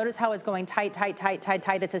now, so notice how it's going tight, tight, tight, tight,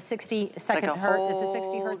 tight. It's a 60-second hertz. It's a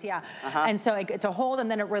 60 hertz, And so it's a hold, and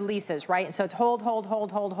then it releases, right? And so it's hold, hold,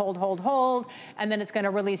 hold, hold, hold, hold, hold, and then it's gonna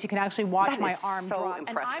release. You can actually watch my arm drop.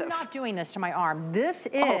 Impressive. And I'm not doing this to my arm. This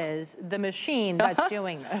is the machine that's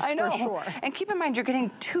doing this, I know. for sure. And keep in mind, you're getting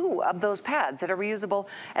 2 of those pads that are reusable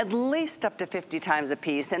at least up to 50 times a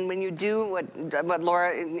piece. And when you do what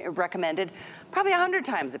Laura recommended, probably 100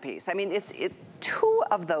 times a piece. I mean, it's 2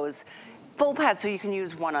 of those full pads, so you can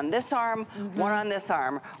use one on this arm, one on this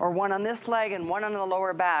arm, or one on this leg and one on the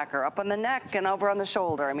lower back, or up on the neck and over on the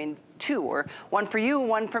shoulder. I mean, 2, or one for you,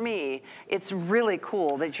 one for me. It's really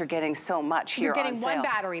cool that you're getting so much here on sale. You're getting 1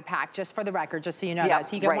 battery pack, just for the record, just so you know that.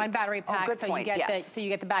 So you get 1 battery pack, so you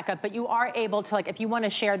get the backup. But you are able to, like, if you want to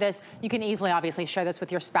share this, you can easily, obviously, share this with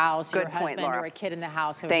your spouse, your husband, or a kid in the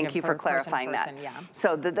house. Thank you for clarifying that.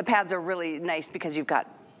 So the pads are really nice, because you've got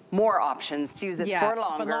more options to use it for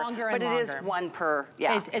longer, but it is 1 per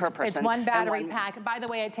per person. It's 1 battery pack. By the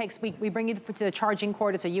way, it takes, we bring you to the charging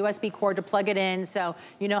cord. It's a USB cord to plug it in, so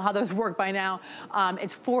you know how those work by now.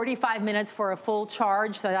 It's 45 minutes for a full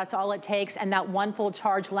charge, so that's all it takes, and that 1 full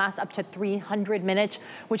charge lasts up to 300 minutes,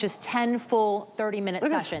 which is 10 full 30-minute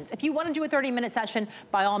sessions. If you want to do a 30-minute session,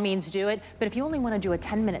 by all means do it, but if you only want to do a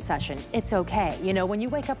 10-minute session, it's okay. You know, when you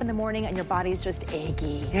wake up in the morning and your body's just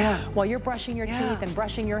achy, while you're brushing your teeth and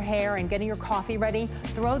brushing your hair and getting your coffee ready,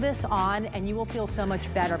 throw this on and you will feel so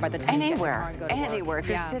much better by the time you get home and go to work. Anywhere. If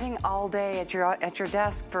you're sitting all day at your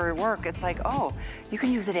desk for work, it's like, oh, you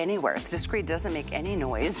can use it anywhere. It's discreet, doesn't make any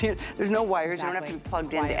noise. There's no wires, you don't have to be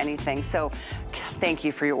plugged into anything. So thank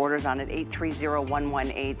you for your orders on it,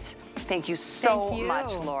 830-118. Thank you so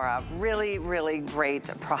much, Laura. Really, really great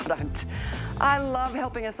product. I love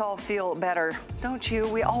helping us all feel better, don't you?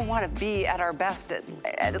 We all want to be at our best at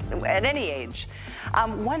any age.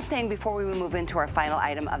 One one thing before we move into our final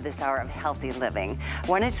item of this hour of healthy living, I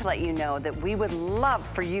wanted to let you know that we would love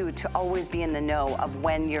for you to always be in the know of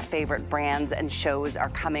when your favorite brands and shows are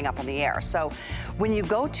coming up on the air. So when you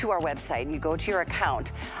go to our website and you go to your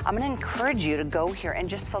account, I'm going to encourage you to go here and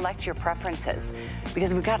just select your preferences,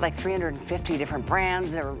 because we've got like 350 different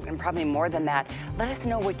brands, and probably more than that. Let us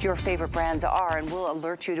know what your favorite brands are, and we'll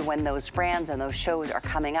alert you to when those brands and those shows are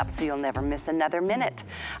coming up, so you'll never miss another minute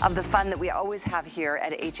of the fun that we always have here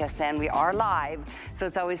at HSN. We are live, so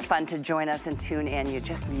it's always fun to join us and tune in. You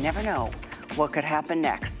just never know what could happen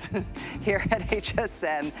next here at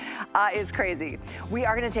HSN. It's crazy. We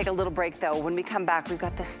are going to take a little break, though. When we come back, we've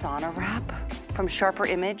got the sauna wrap from Sharper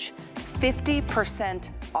Image, 50%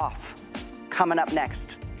 off, coming up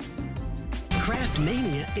next. Craft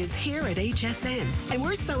Mania is here at HSN, and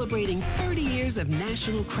we're celebrating 30 years of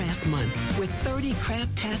National Craft Month with 30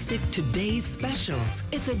 Craftastic Today's specials.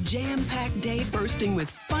 It's a jam-packed day bursting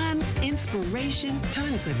with fun, inspiration,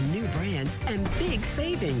 tons of new brands, and big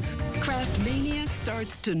savings. Craft Mania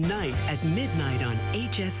starts tonight at midnight on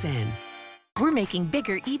HSN. We're making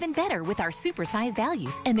bigger even better with our supersize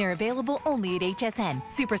values, and they're available only at HSN.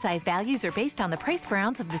 Supersize values are based on the price per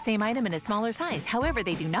ounce of the same item in a smaller size. However,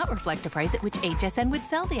 they do not reflect a price at which HSN would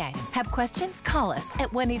sell the item. Have questions? Call us at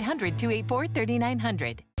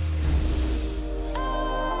 1-800-284-3900.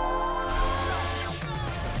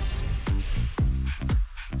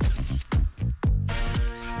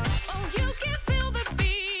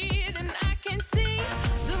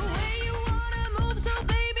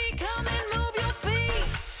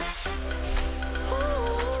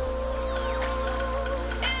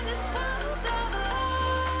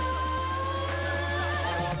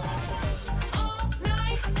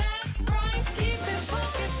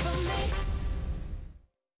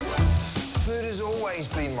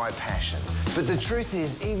 Been my passion, but the truth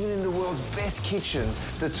is, even in the world's best kitchens,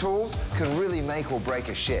 the tools can really make or break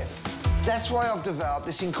a chef. That's why I've developed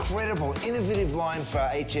this incredible, innovative line for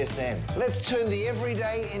HSN. Let's turn the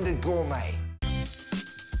everyday into gourmet.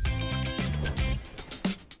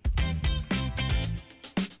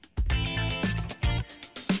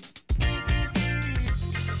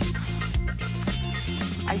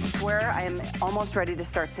 I swear I am almost ready to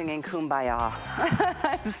start singing Kumbaya.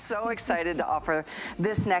 I'm so excited to offer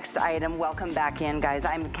this next item. Welcome back in, guys.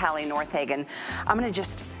 I'm Callie Northagen. I'm gonna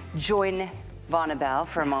just join Vonabelle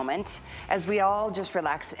for a moment as we all just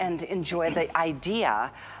relax and enjoy the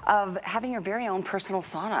idea of having your very own personal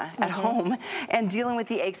sauna at home and dealing with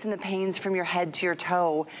the aches and the pains from your head to your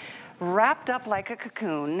toe, wrapped up like a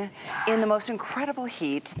cocoon in the most incredible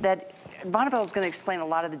heat that Vonabelle is going to explain a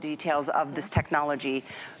lot of the details of this technology.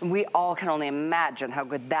 We all can only imagine how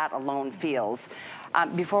good that alone feels.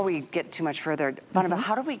 Before we get too much further, Vonabelle,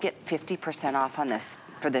 how do we get 50% off on this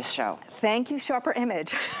for this show? Thank you, Sharper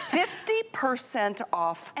Image. 50%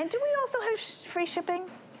 off. And do we also have free shipping?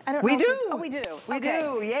 I don't we know. Do. Oh, we do. We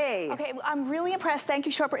do. Yay. Okay, I'm really impressed. Thank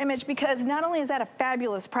you, Sharper Image, because not only is that a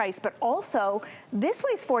fabulous price, but also this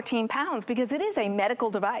weighs 14 pounds because it is a medical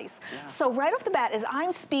device. Yeah. So right off the bat, as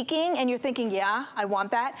I'm speaking and you're thinking, yeah, I want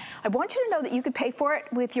that, I want you to know that you could pay for it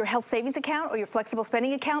with your health savings account or your flexible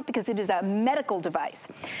spending account because it is a medical device.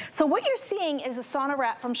 So what you're seeing is a sauna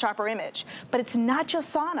wrap from Sharper Image, but it's not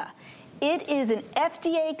just sauna. It is an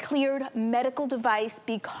FDA-cleared medical device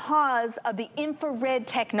because of the infrared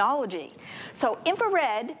technology. So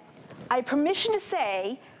infrared, I have permission to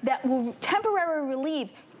say, that will temporarily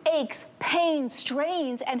relieve aches, pains,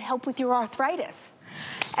 strains, and help with your arthritis.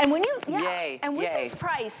 And when you, and with this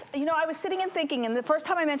price, you know, I was sitting and thinking, and the first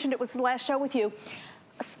time I mentioned it was the last show with you,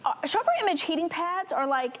 Sharper Image heating pads are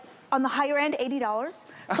like, on the higher end, $80.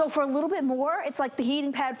 So for a little bit more, it's like the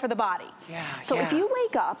heating pad for the body. So if you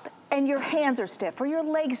wake up and your hands are stiff, or your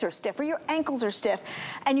legs are stiff, or your ankles are stiff,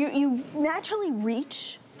 and you naturally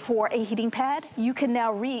reach for a heating pad, you can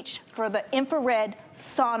now reach for the infrared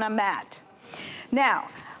sauna mat. Now,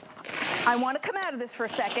 I want to come out of this for a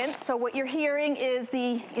second. So what you're hearing is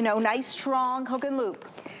the, you know, nice strong hook and loop.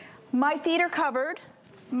 My feet are covered.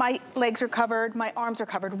 My legs are covered, my arms are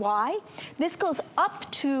covered. Why? This goes up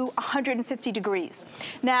to 150 degrees.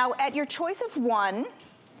 Now, at your choice of 1,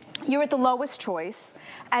 you're at the lowest choice,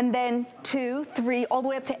 and then 2, 3, all the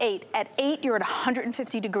way up to 8. At 8, you're at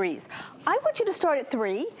 150 degrees. I want you to start at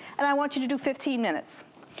 3, and I want you to do 15 minutes.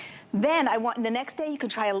 Then the next day, you can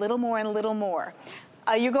try a little more and a little more.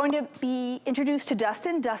 You're going to be introduced to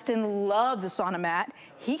Dustin. Dustin loves a sauna mat.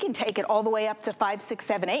 He can take it all the way up to 5, 6,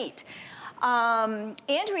 7, 8.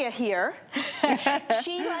 Andrea here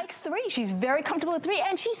She likes 3. She's very comfortable at 3,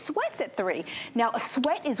 and she sweats at 3. Now, a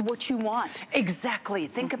sweat is what you want. Exactly.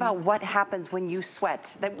 Think about what happens when you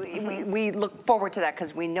sweat. That we look forward to that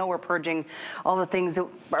because we know we're purging all the things that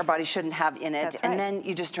our body shouldn't have in it. That's right. And then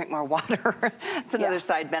you just drink more water. It's another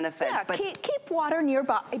side benefit. Yeah, but keep water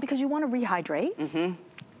nearby because you want to rehydrate.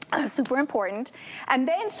 Super important. And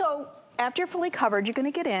then, so after you're fully covered, you're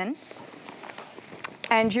going to get in.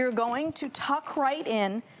 And you're going to tuck right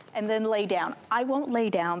in and then lay down. I won't lay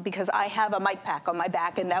down because I have a mic pack on my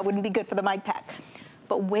back and that wouldn't be good for the mic pack.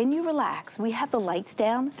 But when you relax, we have the lights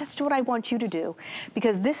down. That's what I want you to do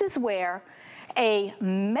because this is where a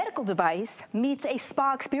medical device meets a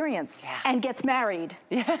spa experience and gets married.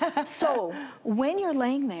 So when you're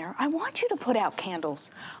laying there, I want you to put out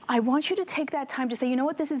candles. I want you to take that time to say, you know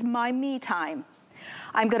what, this is my me time.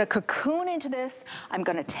 I'm gonna cocoon into this. I'm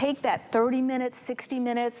gonna take that 30 minutes, 60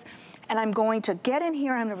 minutes, and I'm going to get in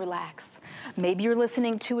here and I'm gonna relax. Maybe you're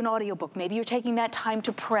listening to an audiobook. Maybe you're taking that time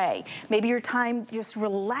to pray. Maybe your time just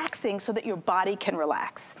relaxing so that your body can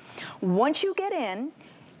relax. Once you get in,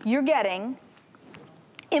 you're getting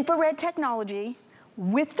infrared technology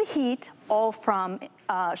with the heat, all from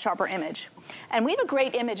Sharper Image. And we have a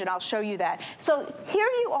great image, and I'll show you that. So here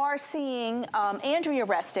you are seeing Andrea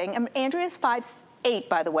resting. Andrea's 5'8",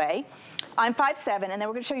 by the way. I'm 5'7", and then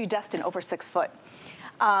we're gonna show you Dustin over 6 foot.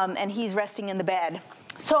 And he's resting in the bed.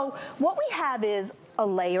 So what we have is a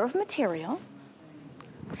layer of material.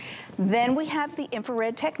 Then we have the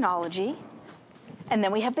infrared technology. And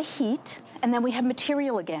then we have the heat. And then we have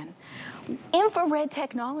material again. Infrared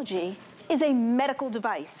technology is a medical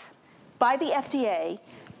device. By the FDA,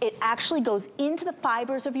 it actually goes into the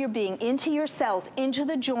fibers of your being, into your cells, into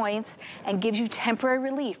the joints, and gives you temporary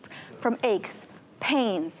relief from aches,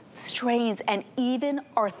 pains, strains, and even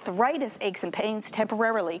arthritis aches and pains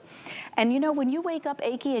temporarily. And you know, when you wake up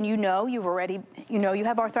achy and you know you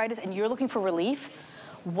have arthritis and you're looking for relief,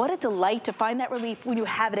 what a delight to find that relief when you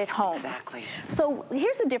have it at home. Exactly. So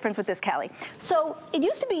here's the difference with this, Callie. So it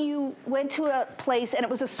used to be you went to a place and it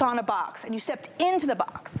was a sauna box and you stepped into the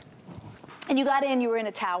box and you got in, you were in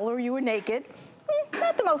a towel or you were naked.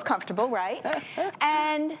 Not the most comfortable, right?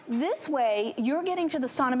 And this way, you're getting to the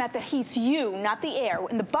sauna mat that heats you, not the air.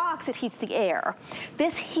 In the box, it heats the air.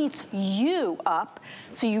 This heats you up,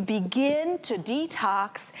 so you begin to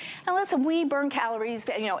detox. And listen, we burn calories,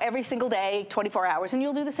 every single day, 24 hours, and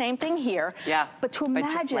you'll do the same thing here. Yeah. But to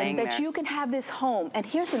imagine that you can have this home, and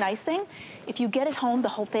here's the nice thing, if you get it home, the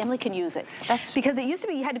whole family can use it. That's because it used to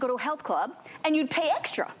be you had to go to a health club, and you'd pay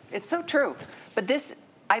extra. It's so true. But this,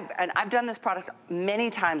 I've done this product many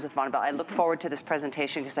times with Vonabelle. I look forward to this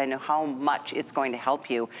presentation because I know how much it's going to help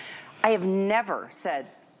you. I have never said,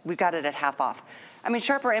 we got it at half off. I mean,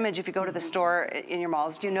 Sharper Image, if you go to the store in your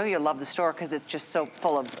malls, you know you love the store because it's just so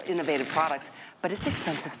full of innovative products, but it's an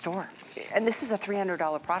expensive store. And this is a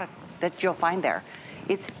 $300 product that you'll find there.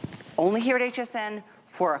 It's only here at HSN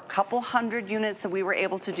for a couple hundred units that we were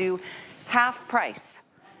able to do, half price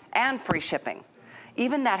and free shipping.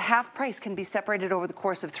 Even that half price can be separated over the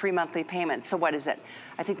course of 3 monthly payments. So what is it?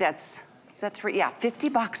 I think is that three? Yeah, 50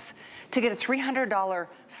 bucks to get a $300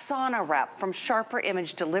 sauna wrap from Sharper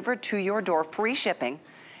Image delivered to your door, free shipping,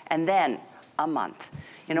 and then a month.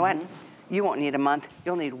 You know what? You won't need a month.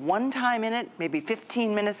 You'll need one time in it, maybe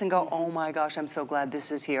 15 minutes and go, oh my gosh, I'm so glad this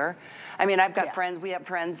is here. I mean, I've got friends, we have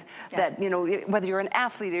friends that, whether you're an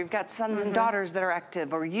athlete or you've got sons and daughters that are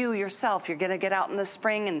active, or you yourself, you're gonna get out in the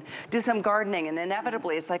spring and do some gardening, and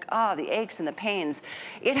inevitably it's like, the aches and the pains.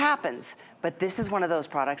 It happens, but this is one of those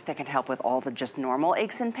products that can help with all the just normal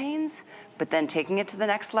aches and pains, but then taking it to the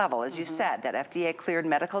next level, as you said, that FDA cleared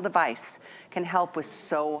medical device can help with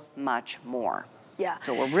so much more. Yeah.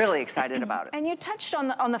 So we're really excited about it. And you touched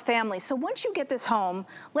on the family. So once you get this home,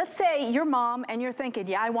 let's say you're mom and you're thinking,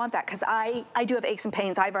 yeah, I want that because I do have aches and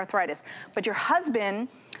pains, I have arthritis. But your husband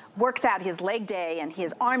works out his leg day and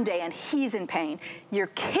his arm day and he's in pain. Your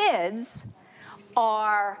kids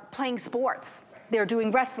are playing sports. They're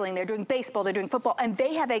doing wrestling, they're doing baseball, they're doing football, and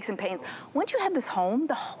they have aches and pains. Once you have this home,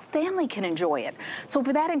 the whole family can enjoy it. So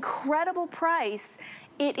for that incredible price,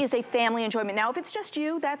 it is a family enjoyment. Now, if it's just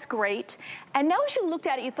you, that's great. And now as you looked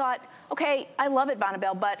at it, you thought, okay, I love it,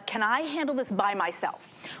 Vonabelle, but can I handle this by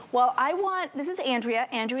myself? Well, this is Andrea.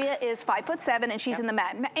 Andrea is 5'7", and she's in the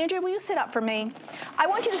mat. Andrea, will you sit up for me? I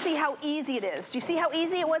want you to see how easy it is. Do you see how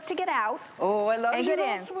easy it was to get out? Oh, I love and you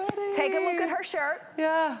get in. Sweaty. Take a look at her shirt.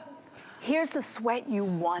 Yeah. Here's the sweat you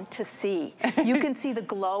want to see. You can see the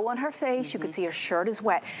glow on her face. You can see her shirt is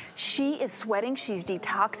wet. She is sweating. She's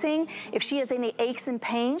detoxing. If she has any aches and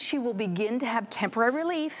pains, she will begin to have temporary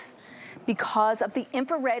relief because of the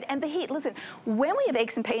infrared and the heat. Listen, when we have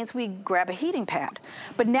aches and pains, we grab a heating pad.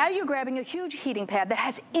 But now you're grabbing a huge heating pad that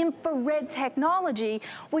has infrared technology,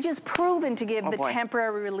 which is proven to give the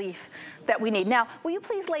temporary relief that we need. Now, will you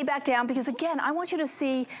please lay back down? Because again, I want you to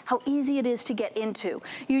see how easy it is to get into.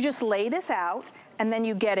 You just lay this out and then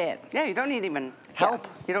you get in. Yeah, you don't need even help. Yeah.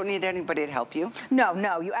 You don't need anybody to help you. No,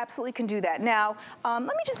 no, you absolutely can do that. Now, let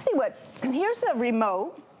me just see what, here's the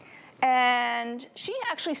remote. And she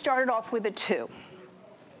actually started off with a 2.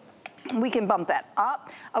 We can bump that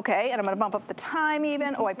up. Okay, and I'm gonna bump up the time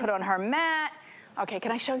even. Oh, I put on her mat. Okay,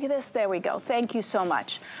 can I show you this? There we go. Thank you so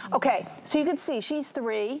much. Okay, so you can see she's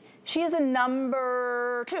 3. She is a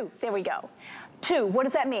number 2. There we go. 2, what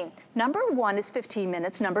does that mean? Number 1 is 15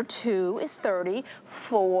 minutes, number 2 is 30,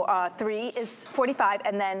 3 is 45,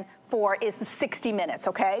 and then 4 is 60 minutes,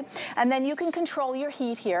 okay? And then you can control your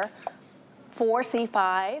heat here. 4, see,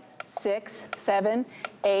 5, 6, 7,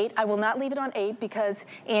 8. I will not leave it on 8 because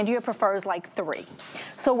Andrea prefers like 3.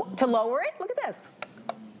 So to lower it, look at this.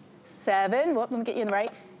 7, whoop, let me get you in the right.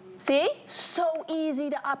 See? So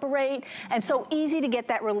easy to operate and so easy to get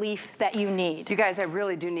that relief that you need. You guys, I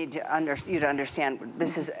really do need you to understand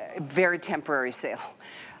this is a very temporary sale.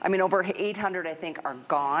 I mean, over 800, I think, are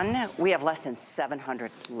gone. We have less than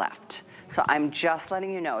 700 left. So I'm just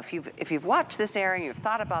letting you know, if you've watched this airing, you've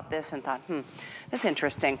thought about this and thought, this is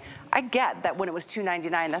interesting. I get that when it was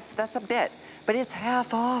 $2.99, that's a bit, but it's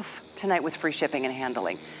half off tonight with free shipping and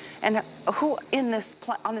handling. And who on this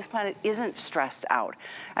planet isn't stressed out?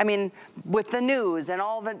 I mean, with the news and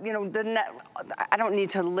all the, I don't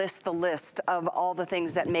need to list the list of all the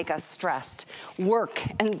things that make us stressed. Work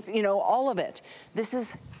and, all of it. This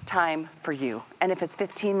is time for you. And if it's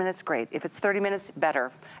 15 minutes, great. If it's 30 minutes,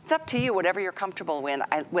 better. It's up to you, whatever you're comfortable with.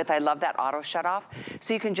 I love that auto shut off.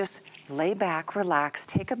 So you can just lay back, relax,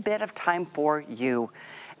 take a bit of time for you.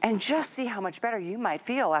 And just see how much better you might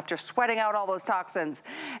feel after sweating out all those toxins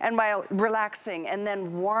and while relaxing and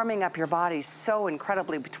then warming up your body so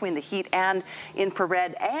incredibly between the heat and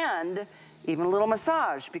infrared and even a little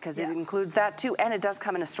massage because it includes that too. And it does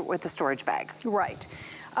come in with a storage bag. Right.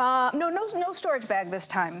 No storage bag this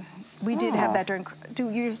time. We did have that during,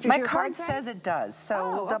 my card says it does,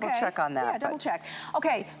 so we'll double check on that. Yeah, double check.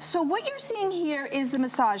 Okay, so what you're seeing here is the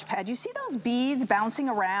massage pad. You see those beads bouncing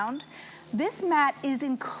around? This mat is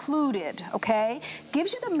included, okay?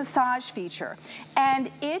 Gives you the massage feature. And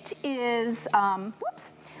it is, so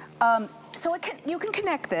you can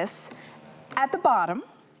connect this at the bottom,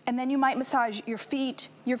 and then you might massage your feet,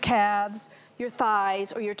 your calves, your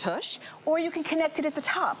thighs, or your tush, or you can connect it at the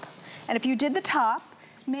top. And if you did the top,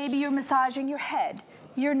 maybe you're massaging your head,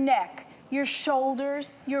 your neck, your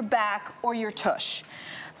shoulders, your back, or your tush.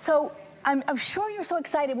 So I'm sure you're so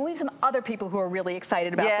excited, but we have some other people who are really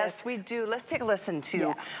excited about this. Yes, we do. Let's take a listen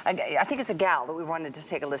to, I think it's a gal that we wanted to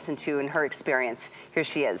take a listen to in her experience. Here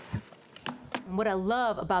she is. What I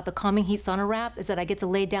love about the Calming Heat Sauna Wrap is that I get to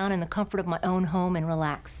lay down in the comfort of my own home and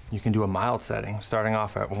relax. You can do a mild setting, starting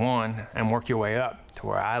off at 1 and work your way up to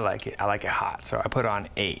where I like it. I like it hot, so I put on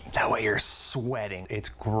 8. That way you're sweating. It's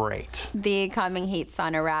great. The Calming Heat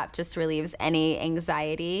Sauna Wrap just relieves any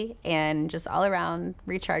anxiety and just all around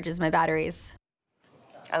recharges my batteries.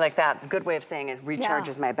 I like that. Good way of saying it.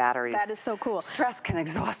 Recharges my batteries. That is so cool. Stress can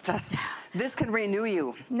exhaust us. This can renew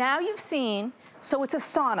you. Now you've seen, so it's a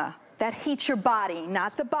sauna that heats your body,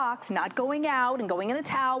 not the box, not going out and going in a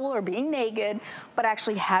towel or being naked, but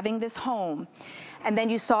actually having this home. And then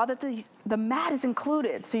you saw that the mat is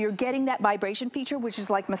included, so you're getting that vibration feature, which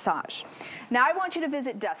is like massage. Now I want you to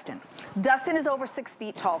visit Dustin. Dustin is over 6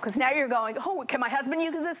 feet tall, because now you're going, oh, can my husband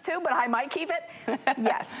use this too, but I might keep it?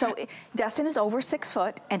 Yes, so Dustin is over 6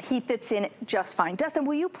 foot, and he fits in just fine. Dustin,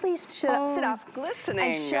 will you please sit up glistening.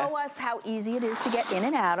 And show us how easy it is to get in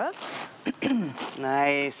and out of?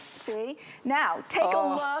 Nice. See? Now, take a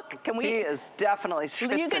look. Can we? He is definitely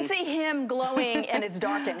schwitzen. You can see him glowing, and it's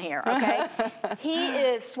dark in here, okay? He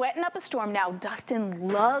is sweating up a storm. Now, Dustin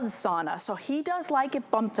loves sauna, so he does like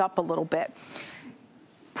it bumped up a little bit.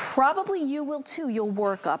 Probably you will too. You'll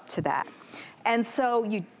work up to that. And so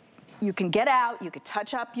you can get out, you could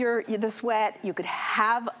touch up the sweat, you could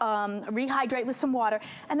have rehydrate with some water,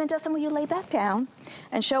 and then Dustin, will you lay back down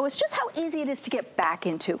and show us just how easy it is to get back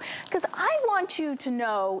into? Because I want you to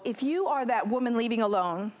know, if you are that woman leaving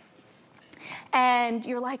alone, and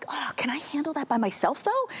you're like, oh, can I handle that by myself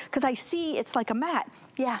though? Because I see it's like a mat.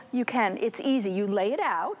 Yeah, you can. It's easy. You lay it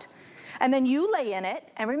out, and then you lay in it.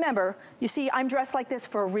 And remember, you see, I'm dressed like this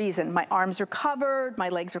for a reason. My arms are covered, my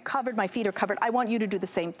legs are covered, my feet are covered. I want you to do the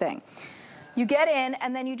same thing. You get in,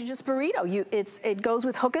 and then you do just burrito. It goes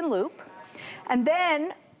with hook and loop. And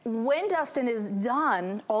then when Dustin is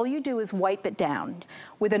done, all you do is wipe it down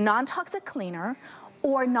with a non-toxic cleaner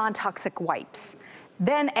or non-toxic wipes.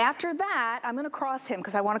 Then after that, I'm gonna cross him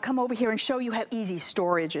because I wanna come over here and show you how easy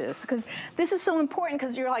storage is. Because this is so important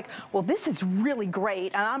because you're like, well, this is really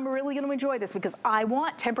great and I'm really gonna enjoy this because I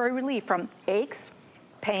want temporary relief from aches,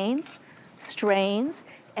 pains, strains,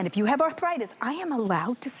 and if you have arthritis, I am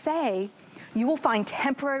allowed to say you will find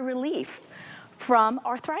temporary relief from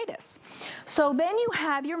arthritis. So then you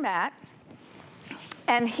have your mat,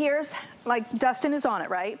 and here's, like Dustin is on it,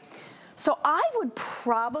 right? So I would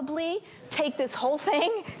probably take this whole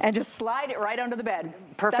thing and just slide it right under the bed.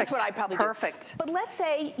 Perfect. That's what I probably do. Perfect. But let's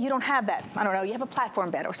say you don't have that. I don't know, you have a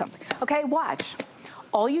platform bed or something. Okay, watch.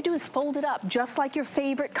 All you do is fold it up just like your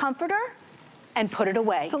favorite comforter and put it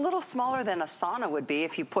away. It's a little smaller than a sauna would be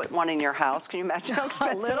if you put one in your house. Can you imagine how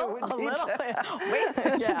expensive it would be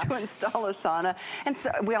to install a sauna? And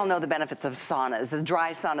so we all know the benefits of saunas, the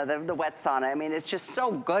dry sauna, the wet sauna. I mean, it's just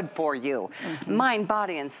so good for you. Mind,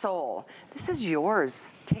 body, and soul. This is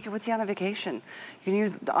yours. Take it with you on a vacation. You can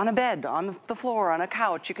use it on a bed, on the floor, on a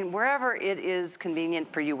couch. You can, wherever it is convenient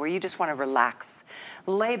for you, where you just want to relax.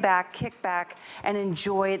 Lay back, kick back, and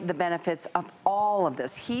enjoy the benefits of all of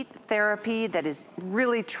this. Heat therapy that is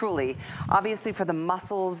really, truly, obviously for the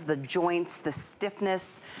muscles, the joints, the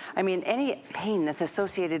stiffness. I mean, any pain that's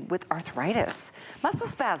associated with arthritis, muscle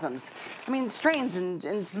spasms. I mean, strains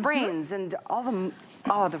and sprains and all the,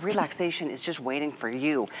 oh, the relaxation is just waiting for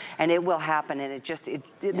you, and it will happen, and it's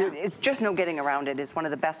just no getting around it. It's one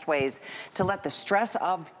of the best ways to let the stress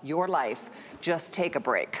of your life just take a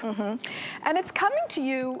break. And it's coming to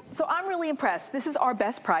you, so I'm really impressed. This is our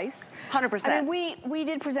best price. 100%. I mean, we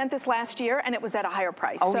did present this last year, and it was at a higher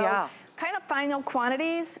price. Oh, so yeah. Kind of final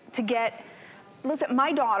quantities to get. Listen,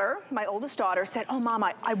 my daughter, my oldest daughter, said, oh, Mom,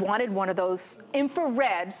 I wanted one of those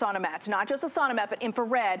infrared sauna mats, not just a sauna mat, but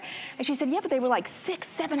infrared. And she said, yeah, but they were like $600,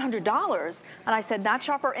 $700. And I said, not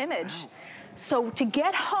Shopper Image. Wow. So to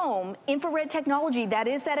get home, infrared technology, that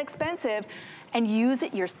is that expensive, and use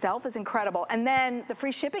it yourself is incredible. And then the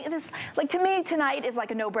free shipping, this, like to me tonight is like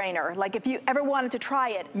a no-brainer. Like if you ever wanted to try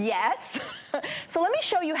it, yes. So let me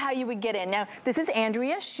show you how you would get in. Now, this is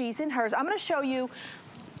Andrea, she's in hers. I'm gonna show you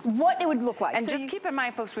what it would look like. And so just keep in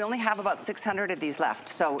mind, folks, we only have about 600 of these left.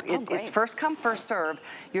 So it's first come, first serve.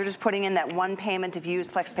 You're just putting in that one payment if you use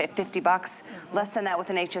FlexPay at $50. Less than that with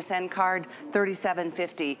an HSN card,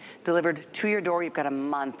 $37.50. Delivered to your door. You've got a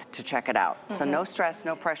month to check it out. So no stress,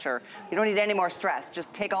 no pressure. You don't need any more stress.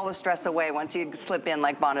 Just take all the stress away once you slip in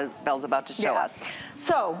like Bell's about to show us.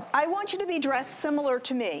 So I want you to be dressed similar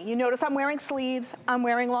to me. You notice I'm wearing sleeves, I'm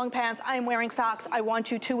wearing long pants, I'm wearing socks. I want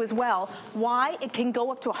you to as well. Why? It can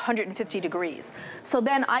go up to 150 degrees. So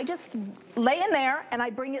then I just lay in there and I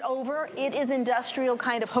bring it over. It is industrial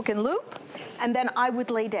kind of hook and loop. And then I would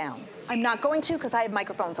lay down. I'm not going to because I have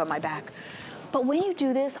microphones on my back. But when you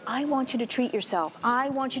do this, I want you to treat yourself. I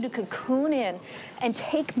want you to cocoon in and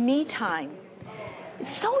take me time. It's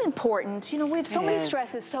so important. You know, we have so many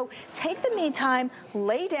stresses. So take the me time,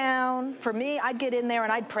 lay down. For me, I'd get in there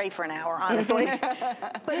and I'd pray for an hour, honestly.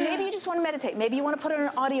 But maybe you just want to meditate. Maybe you want to put on an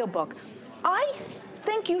audiobook. I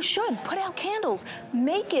think you should put out candles.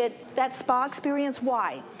 Make it that spa experience.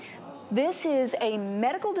 Why? This is a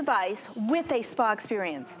medical device with a spa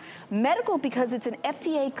experience. Medical because it's an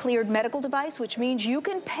FDA cleared medical device, which means you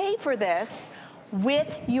can pay for this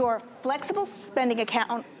with your flexible spending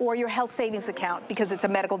account or your health savings account because it's a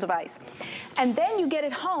medical device. And then you get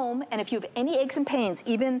it home, and if you have any aches and pains,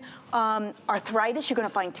 even arthritis, you're gonna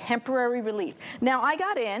find temporary relief. Now I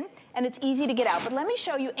got in, and it's easy to get out, but let me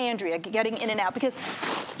show you Andrea getting in and out because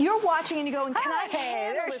you're watching and you're going, can I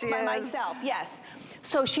handle this by myself? Yes.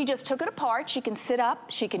 So she just took it apart. She can sit up.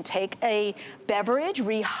 She can take a beverage,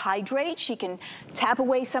 rehydrate. She can tap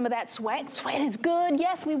away some of that sweat. Sweat is good.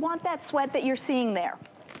 Yes, we want that sweat that you're seeing there.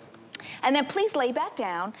 And then please lay back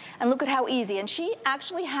down and look at how easy. And she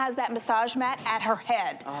actually has that massage mat at her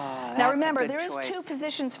head. Oh, now remember, there is 2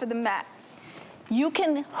 positions for the mat. You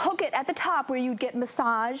can hook it at the top where you'd get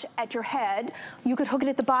massage at your head. You could hook it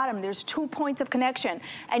at the bottom. There's 2 points of connection,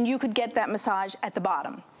 and you could get that massage at the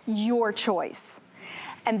bottom. Your choice.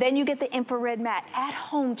 And then you get the infrared mat at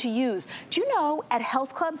home to use. Do you know at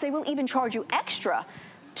health clubs, they will even charge you extra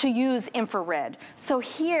to use infrared. So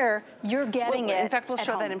here, you're getting it. In fact, we'll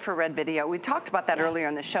show that infrared video. We talked about that earlier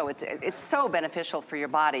in the show. It's so beneficial for your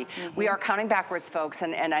body. We are counting backwards, folks,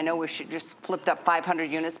 and I know we just flipped up 500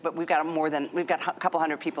 units, but we've got a couple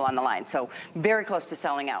hundred people on the line, so very close to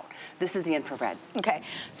selling out. This is the infrared. Okay,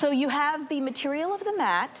 so you have the material of the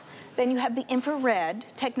mat, then you have the infrared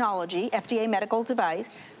technology, FDA medical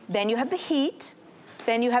device, then you have the heat,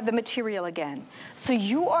 Then you have the material again. So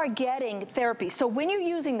you are getting therapy. So when you're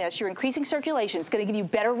using this, you're increasing circulation. It's gonna give you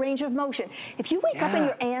better range of motion. If you wake up and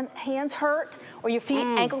your hands hurt or your feet,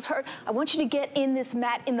 ankles hurt, I want you to get in this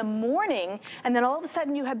mat in the morning, and then all of a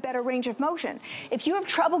sudden you have better range of motion. If you have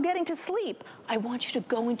trouble getting to sleep, I want you to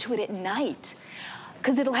go into it at night,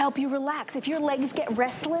 because it'll help you relax. If your legs get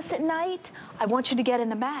restless at night, I want you to get in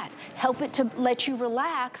the mat. Help it to let you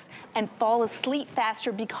relax and fall asleep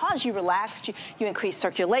faster because you relaxed, you increase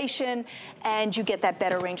circulation, and you get that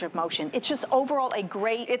better range of motion. It's just overall a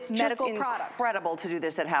great medical product. It's incredible to do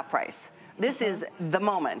this at half price. This is the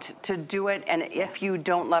moment to do it, and if you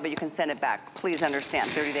don't love it, you can send it back. Please understand,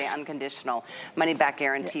 30-day unconditional money-back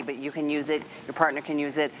guarantee, but you can use it, your partner can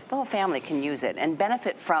use it, the whole family can use it, and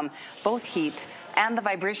benefit from both heat and the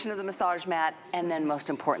vibration of the massage mat, and then most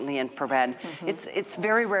importantly, infrared. It's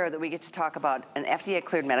very rare that we get to talk about an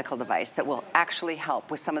FDA-cleared medical device that will actually help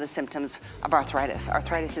with some of the symptoms of arthritis.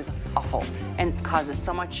 Arthritis is awful and causes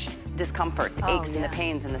so much discomfort, aches and the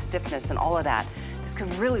pains and the stiffness and all of that. This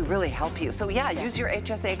could really, really help you. So use your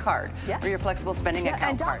HSA card or your flexible spending account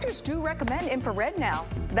and doctors do recommend infrared now.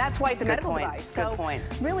 That's why it's a medical device. So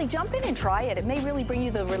really jump in and try it. It may really bring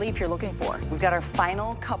you the relief you're looking for. We've got our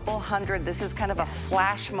final couple hundred. This is kind of a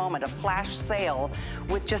flash moment, a flash sale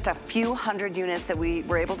with just a few hundred units that we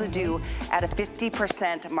were able to do at a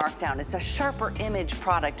 50% markdown. It's a sharper image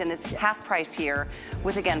product, and it's half price here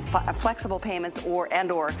with, again, flexible payments or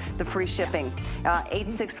the free shipping.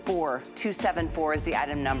 864-274 is the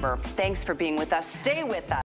item number. Thanks for being with us. Stay with us.